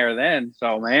growing hair then.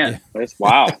 So man, it's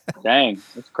wow, dang,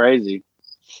 it's crazy.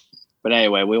 But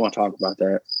anyway, we won't talk about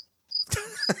that.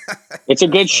 It's a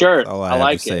good shirt. All I I have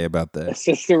like to say it. about that. It's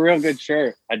just a real good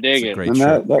shirt. I dig It's a it. great And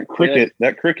shirt.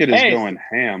 that cricket is Hey. going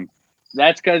ham.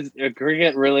 That's because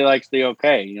Cricket really likes the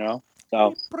OK,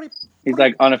 So he's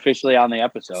like unofficially on the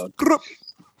episode.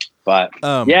 But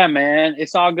yeah, man,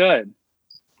 it's all good.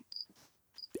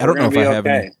 I don't know if We're I gonna have be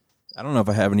any. I don't know if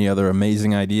I have any other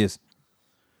amazing ideas.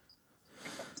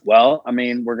 Well, I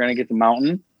mean, we're gonna get the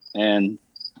mountain, and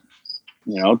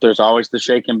there's always the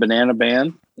Shakin' Banana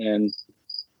Band, and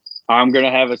I'm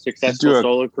gonna have a successful do a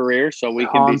solo career, so we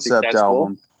can be Concept successful.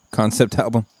 album. Concept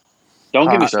album. Don't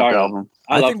get me Concept started. album.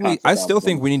 I love think concept I still albums.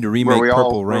 think we need to Where remake we Purple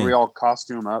all Rain. where we all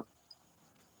costume up.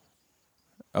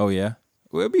 Oh yeah,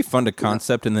 well, it'd be fun to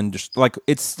concept and then just like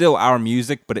it's still our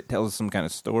music, but it tells some kind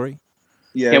of story.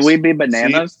 Yes. Can we be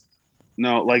bananas?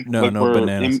 No, like No, like no where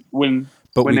bananas. when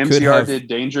But when we could MCR have. did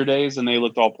Danger Days and they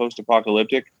looked all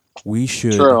post-apocalyptic. We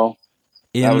should True.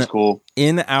 That was in cool.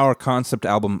 our concept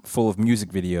album full of music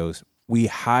videos. We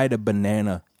hide a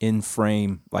banana in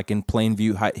frame, like in plain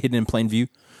view, hidden in plain view.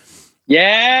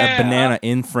 Yeah. A banana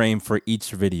in frame for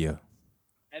each video,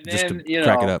 And just then, to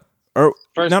crack it up. Or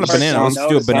first not a person banana. Let's knows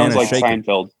do a it banana Sounds like shaker.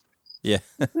 Seinfeld. Yeah.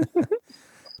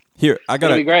 Here,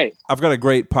 It'll be great. I've got a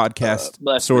great podcast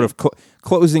bless sort me. of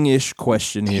closing-ish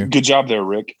question here. Good job there,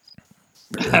 Rick.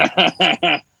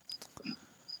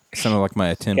 Sounded like my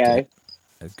attempt Okay.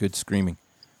 at good screaming.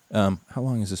 How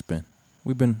long has this been?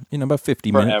 We've been, about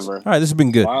 50 minutes. Forever. All right, this has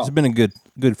been good. Wow. This has been a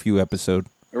good few episodes.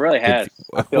 It really has.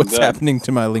 I feel What's good. happening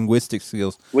to my linguistic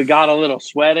skills? We got a little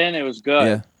sweat in. It was good.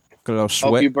 Yeah, got a little Hope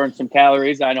sweat. you burned some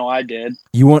calories. I know I did.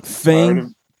 You want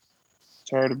fame?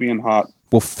 Tired of being hot.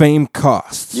 Well, fame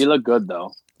costs, You look good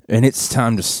though. and it's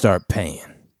time to start paying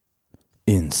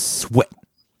in sweat.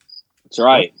 That's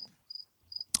right.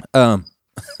 All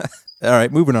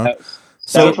right, moving on. That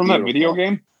So was from that beautiful. video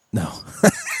game? no,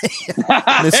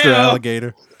 Mr.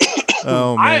 Alligator.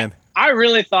 Oh man, I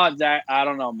really thought Zach. I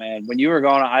don't know, man. When you were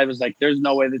going, I was like, "There's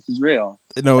no way this is real."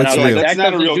 no, and it's I was like, real. that- That's not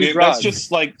a doesn't real do game. drugs. That's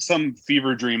just like some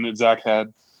fever dream that Zach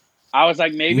had. I was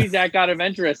like, maybe Zach got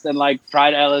adventurous and like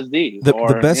tried LSD.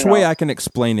 The best way I can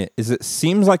explain it is it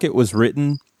seems like it was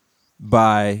written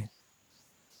by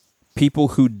people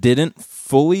who didn't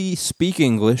fully speak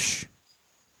English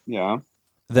Yeah.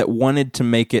 that wanted to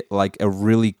make it like a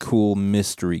really cool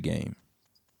mystery game,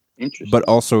 Interesting. but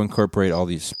also incorporate all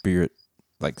these spirit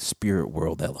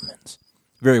world elements.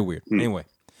 Very weird. Anyway,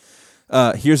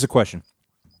 here's a question.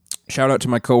 Shout out to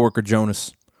my coworker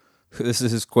Jonas. This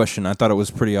is his question. I thought it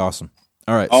was pretty awesome.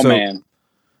 All right. oh so man,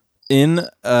 in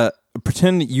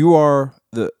pretend you are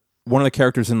one of the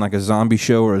characters in like a zombie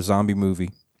show or a zombie movie.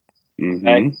 Mhm.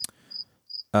 Okay.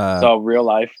 Uh, So real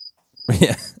life.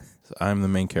 yeah, I'm the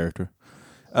main character.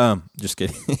 Just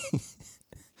kidding.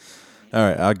 All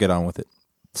right, I'll get on with it.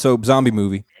 So, zombie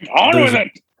movie. On There's with a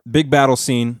it. big battle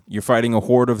scene. You're fighting a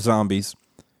horde of zombies.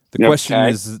 The Yep. question Okay.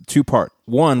 is two-part.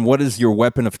 One, what is your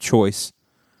weapon of choice?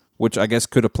 Which I guess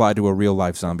could apply to a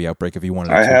real-life zombie outbreak if you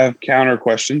wanted I to. have counter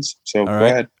questions, so go right.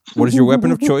 ahead. What is your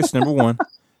weapon of choice? Number one.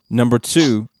 Number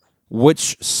two,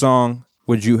 which song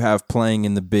would you have playing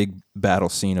in the big battle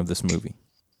scene of this movie?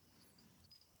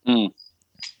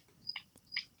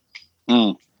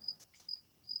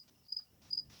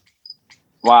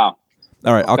 Wow.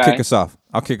 All right, I'll Okay. kick us off.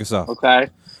 Okay.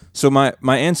 So my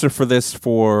answer for this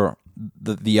for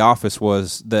the Office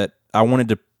was that I wanted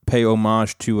to pay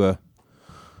homage,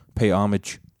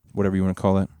 whatever you want to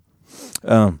call it.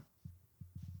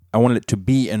 I wanted it to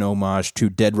be an homage to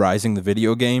Dead Rising, the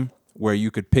video game, where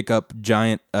you could pick up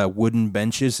giant wooden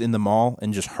benches in the mall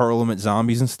and just hurl them at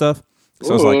zombies and stuff.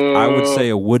 So I was like, I would say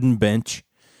a wooden bench.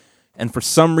 And for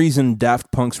some reason,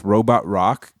 Daft Punk's Robot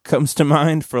Rock comes to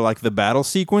mind for like the battle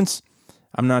sequence.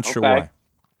 I'm not sure Okay. why.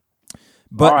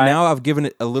 But All right. now I've given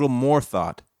it a little more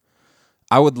thought.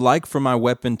 I would like for my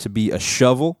weapon to be a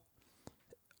shovel,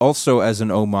 also as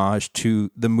an homage to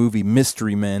the movie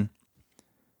Mystery Men.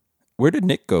 Where did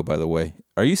Nick go, by the way?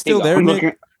 Are you still there, I'm Nick?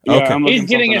 looking. Yeah, Okay. I'm looking He's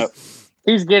getting something his. up.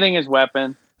 He's getting his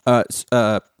weapon. I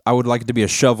would like it to be a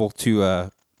shovel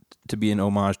to be an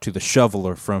homage to the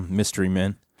shoveler from Mystery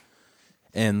Men.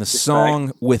 And the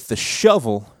song with the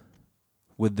shovel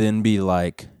would then be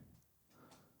like,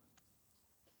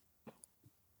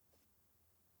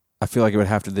 I feel like it would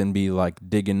have to then be like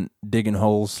digging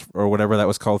holes or whatever that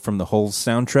was called from the Holes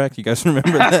soundtrack. You guys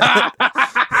remember that?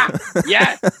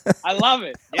 Yes, I love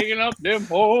it. Digging up them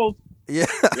holes. Yeah.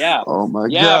 Yeah, Oh my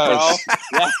yeah, gosh.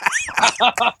 bro.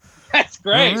 Yeah. That's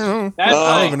great. That's I don't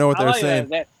funny. even know what I they're like saying.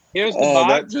 That. Here's the Oh, vibe.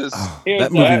 that just Here's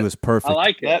That the- movie was perfect. I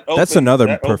like it. that That's opened- another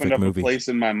that perfect opened up movie. A place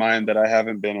in my mind that I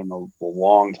haven't been in a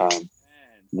long time.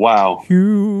 Wow.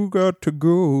 You got to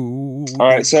go. All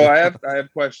right, so I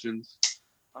have questions.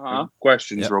 Uh-huh.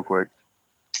 Questions, Yep. real quick.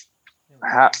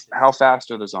 How fast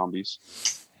are the zombies?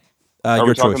 Are Your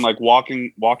we talking choice. like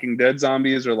Walking Dead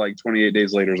zombies or like 28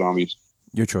 Days Later zombies?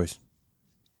 Your choice.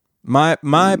 My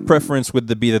preference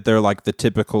would be that they're like the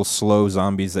typical slow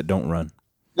zombies that don't run.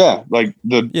 Yeah, like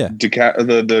the Yeah.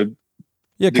 the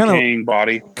Yeah, decaying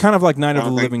body. kind of like Night of I the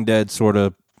don't think- Living Dead, sort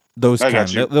of those I got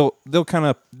kind. you. They'll kind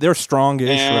of they're strongish,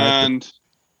 right? And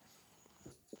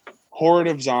horde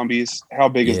of zombies. How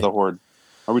big is Yeah. the horde?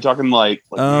 Are we talking like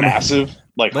massive,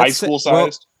 like high let's say- school well,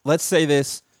 sized? Let's say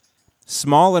this: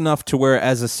 small enough to where,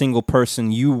 as a single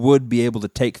person, you would be able to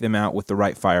take them out with the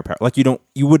right firepower. Like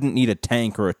you wouldn't need a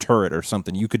tank or a turret or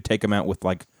something. You could take them out with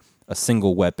like a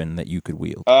single weapon that you could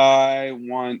wield. I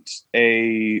want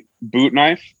a boot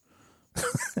knife.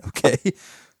 Okay.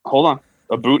 Hold on.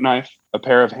 A boot knife, a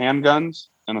pair of handguns,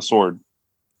 and a sword.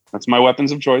 That's my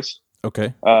weapons of choice.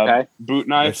 Okay. Okay. Boot That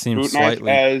knife. seems Boot knife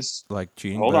slightly- as Like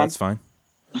cheating, Hold but on. that's fine.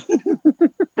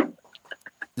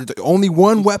 Only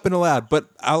one weapon allowed, but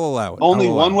I'll allow it. only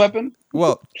I'll allow one it. weapon.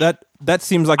 Well, that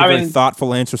seems like a I very mean-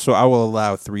 thoughtful answer, so I will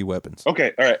allow 3 weapons.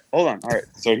 Okay. All right. Hold on. All right.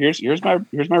 So here's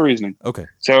my reasoning. Okay.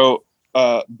 So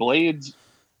blades.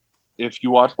 If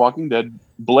you watch Walking Dead,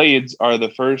 blades are the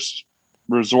first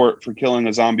resort for killing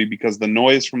a zombie because the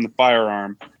noise from the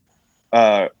firearm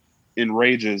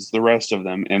enrages the rest of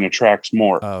them and attracts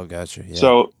more. Oh, gotcha. Yeah.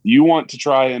 So you want to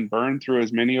try and burn through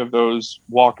as many of those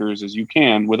walkers as you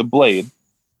can with a blade.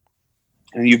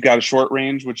 And you've got a short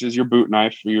range, which is your boot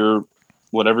knife, or your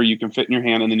whatever you can fit in your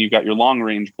hand, and then you've got your long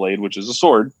range blade, which is a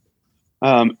sword.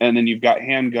 And then you've got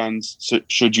handguns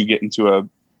should you get into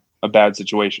a bad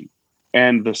situation.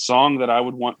 And the song that I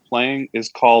would want playing is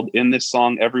called "In This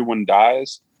Song Everyone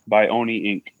Dies" by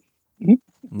Oni Inc.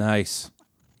 Nice.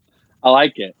 I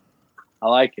like it. I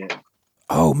like it.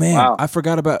 Oh man, Wow. I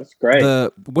forgot about That's great.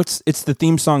 it's the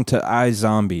theme song to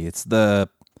iZombie. It's the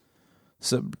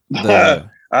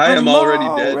I am I'm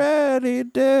already dead. already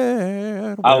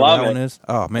dead. I Whatever love that it. one is.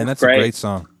 Oh man, That's that's a great. great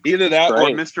song. Either that or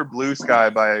Great. "Mr. Blue Sky"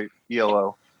 by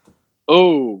ELO.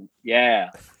 Oh yeah,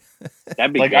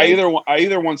 that'd be Like great. I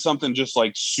either want something just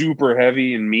like super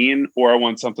heavy and mean, or I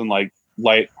want something like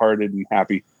lighthearted and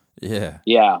happy, Yeah.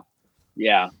 Yeah,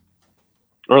 yeah.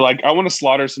 or like I want to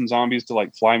slaughter some zombies to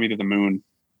like fly me to the moon.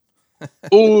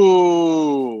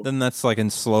 Ooh, Then that's like in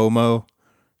slow mo.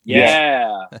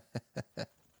 yeah.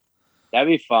 That'd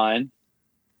be fun.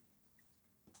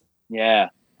 Yeah,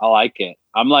 I like it.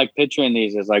 I'm like picturing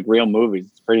these as like real movies.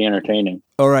 It's pretty entertaining.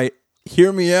 All right,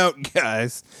 hear me out,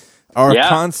 guys. Our Yeah.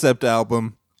 concept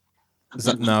album.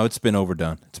 No, it's been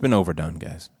overdone. It's been overdone,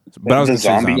 guys. But I was The gonna say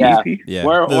zombie zombie. Yeah. EP? Yeah,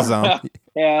 We're- the we're- zombie.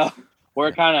 Yeah,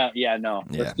 we're kind of no.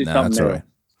 Yeah, Let's do no, something that's new. all right.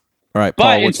 All right, But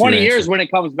Paul. in What's your 20 years, answer? when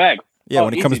it comes back, Yeah, oh,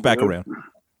 when it comes easy, back dude. around.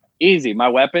 Easy. My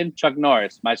weapon, Chuck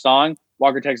Norris. My song,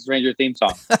 Walker Texas Ranger theme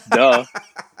song. Duh.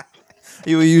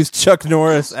 You will use Chuck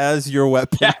Norris as your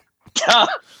weapon. Yeah. Duh.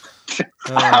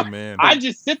 Oh man. I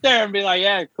just sit there and be like,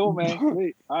 yeah, cool, man.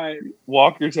 Sweet. All right.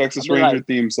 Walker Texas I'll be Ranger like-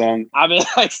 theme song. I'll be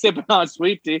like sipping on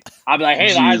sweet tea. I'll be like,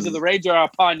 hey, the eyes Jeez. of the Ranger are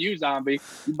upon you, zombie.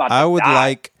 You about to I would die.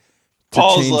 like to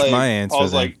change my answer.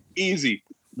 Paul's then. like, easy.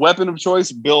 Weapon of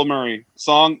choice, Bill Murray.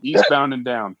 Song, Eastbound and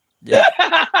Down. Yeah.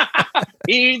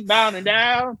 He's bound and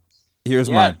down. Here's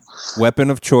Yeah. mine. Weapon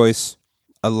of choice,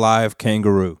 a live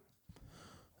kangaroo.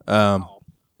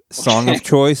 Song of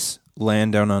choice,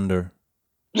 Land Down Under.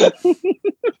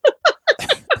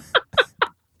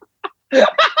 I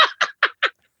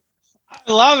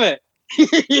love it.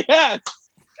 Yes.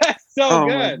 That's so Oh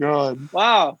my good. god.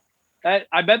 Wow.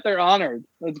 I bet they're honored.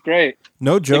 That's great.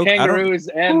 No joke. The I don't, kangaroos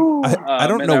and I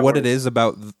don't know what it Edwards. is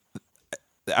about.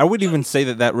 I wouldn't even say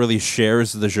that really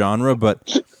shares the genre,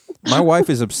 but my wife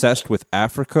is obsessed with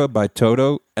Africa by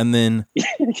Toto, and then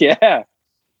Yeah.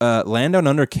 Land Down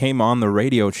Under came on the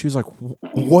radio. And she was like,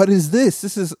 "What is this?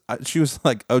 This is." She was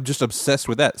like, "Oh, just obsessed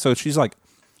with that." So she's like,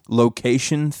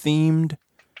 location themed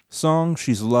song.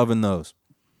 She's loving those.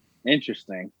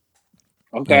 Interesting.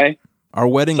 Okay. Our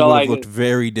wedding So, would have like, looked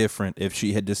very different if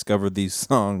she had discovered these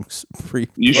songs pre.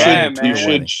 You Yeah, should. man. You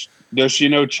should. Does she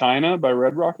know China by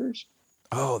Red Rockers?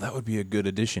 Oh, that would be a good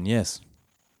addition. Yes.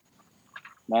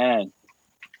 Man.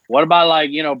 What about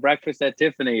like, Breakfast at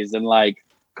Tiffany's and like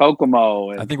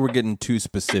Kokomo and I think we're getting too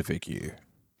specific here.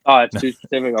 oh, it's too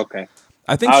specific. Okay.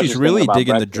 I think I was she's just really thinking about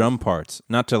digging the breakfast. drum parts.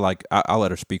 Not to like, I'll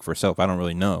let her speak for herself. I don't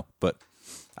really know, but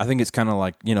I think it's kind of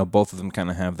like both of them kind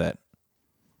of have that.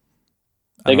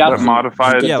 They I got don't some- know.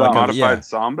 modified, Yeah, like a- modified yeah.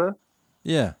 samba.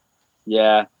 Yeah.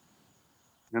 Yeah.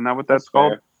 Isn't that what that's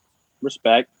called? Fair.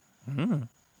 Respect. Mhm.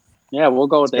 Yeah, we'll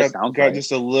go with that It's sound. got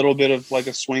just a little bit of like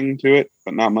a swing to it,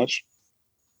 but not much.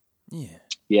 Yeah.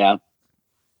 Yeah.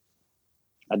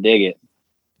 I dig it.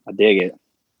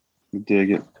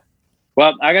 Dig it.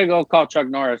 Well, I gotta go call Chuck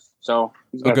Norris. So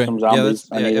he's got Okay. some Yeah. zombies.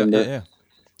 That's I need him to. yeah.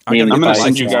 Me and gotta I'm get gonna the send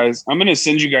lights you on. guys. I'm gonna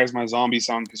send you guys my zombie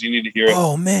song because you need to hear it.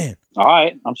 Oh man, All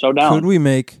right, I'm so down. could we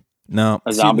make no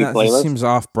A zombie that playlist? seems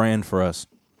off brand for us.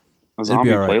 A It'd zombie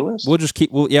be all right. playlist We'll just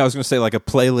keep. Well, yeah, I was gonna say like a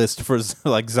playlist for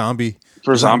like zombie.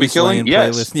 for zombie slaying killing.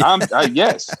 Yes, playlist. Yeah.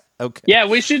 yes. Okay. Yeah,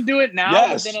 we should do it now.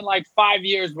 Yes. But then in like 5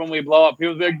 years, when we blow up,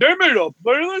 people will be like, "They made a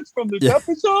playlist from this Yeah.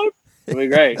 episode." It'll be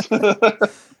great.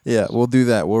 Yeah, we'll do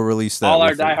that. We'll release that. All our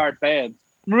with it. diehard fans.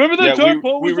 Remember the Yeah, time we-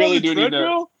 Paul we was really on the do need to-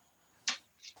 treadmill?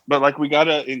 But like we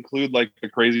gotta include like the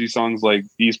crazy songs like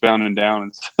Eastbound and Down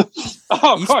and stuff. Oh, of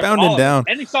course, Eastbound and all of it. Down.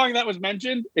 Any song that was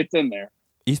mentioned, it's in there.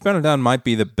 Eastbound and Down might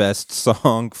be the best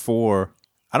song for.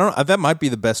 I don't know. That might be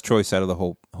the best choice out of the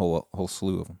whole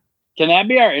slew of them. Can that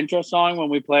be our intro song when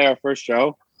we play our first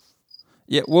show?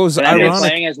 Yeah, what was Can that be ironic?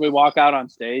 playing as we walk out on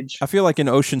stage? I feel like in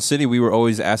Ocean City we were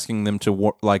always asking them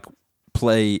to like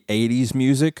play 80s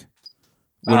music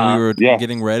when we were Yeah.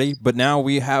 getting ready, but now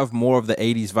we have more of the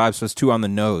 80s vibe, so it's too on the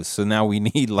nose. So now we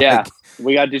need like Yeah,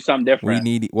 we got to do something we different.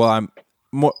 need I'm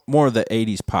more of the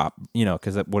 80s pop,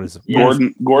 because what is it? Yeah.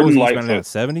 Gordon What was Lightfoot.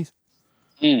 Eastbound and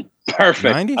Down, 70s?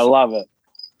 Perfect. 90s? I love it.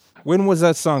 When was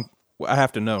that song? I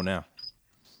have to know now.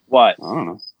 What? I don't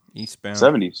know. Eastbound.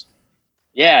 70s.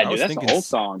 Yeah, I dude, was that's thinking the whole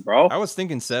song, bro. I was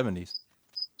thinking 70s.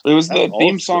 It was That's the old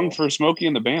theme song school. for Smokey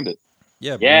and the Bandit.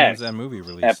 Yeah, but Yeah. when was that movie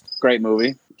released? Yeah, great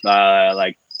movie.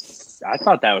 Like, I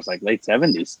thought that was like late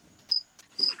 70s.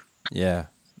 Yeah.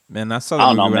 Man, I saw I that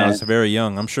don't movie know, when I man. was very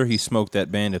young. I'm sure he smoked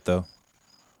that bandit, though.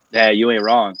 Yeah, you ain't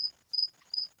wrong.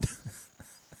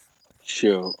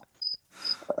 Shoot.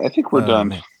 I think we're Oh, done.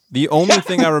 man. The only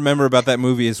thing I remember about that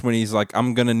movie is when he's like,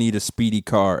 I'm going to need a speedy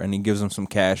car, and he gives him some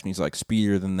cash, and he's like,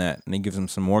 speedier than that, and he gives him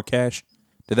some more cash.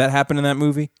 Did that happen in that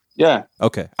movie? Yeah,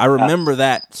 Okay. I remember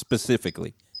that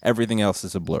specifically. Everything else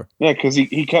is a blur. yeah, because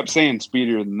he kept saying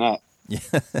speedier than that. Yeah.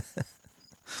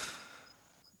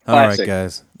 All right, Classic.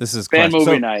 guys. This is Fan classic.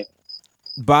 movie So, night.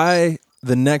 by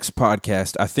the next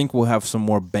podcast, I think we'll have some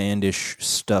more bandish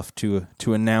stuff to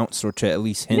announce or to at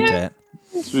least hint at.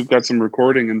 So we've got some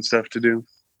recording and stuff to do.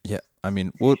 Yeah, I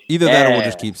mean, we'll either that or we'll Yeah.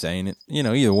 just keep saying it.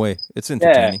 Either way, it's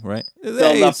entertaining, right? Build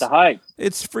Hey, up the hype.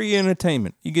 it's free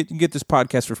entertainment. You get this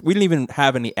podcast for. We didn't even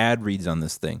have any ad reads on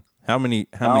this thing. How many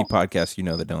No. podcasts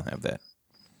that don't have that?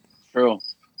 True.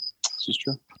 This is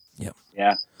true.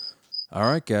 Yeah, All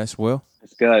right, guys. Well,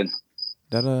 it's good.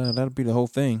 that'll be the whole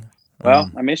thing.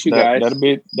 Well, I miss you guys. That'll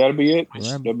be it. Well,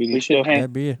 That'll be we the should stuff. hang,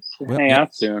 that'd be it. Well, hang yeah,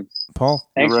 out soon. Paul,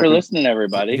 Thanks for reckon? listening,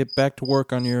 everybody. get back to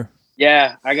work on your.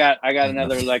 Yeah, I got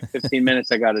another like 15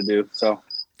 minutes I got to do. So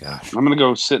Gosh, I'm gonna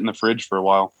go sit in the fridge for a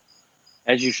while.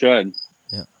 as you should.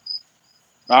 Yeah.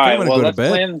 All right. gonna Well, go to let's bed.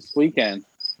 plan this weekend.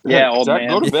 Yeah, old Zach, man.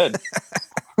 go to bed.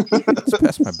 it's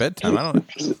past my bedtime.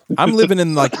 I'm living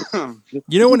in like,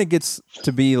 you know, when it gets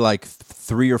to be like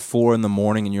 3 or 4 in the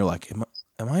morning, and you're like, am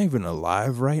I even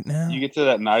alive right now? You get to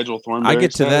that Nigel Thornberry. I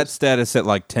get to that status. status at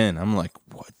like 10. I'm like,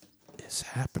 what is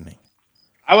happening?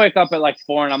 I wake up at like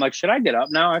 4 and I'm like, should I get up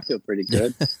now? I feel pretty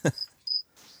good. I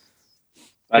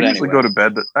But usually anyway, go to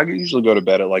bed. I usually go to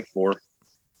bed at like 4.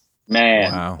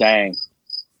 man, Wow. dang.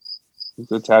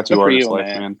 It's a tattoo Good for artist you, life,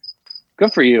 man. man.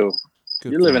 Good for you.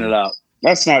 Good You're for living you. it up.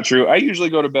 That's not true. I usually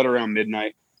go to bed around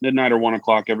midnight or 1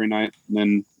 o'clock every night, and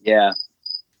then Yeah.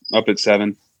 up at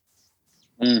 7.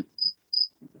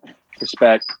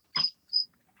 Respect.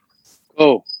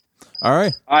 Cool. All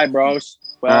right. All right, bros.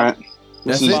 Well, All right.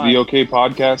 This That's is it. the OK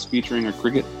Podcast featuring a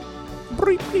cricket.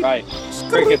 right.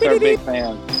 Cricket's our big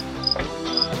fan.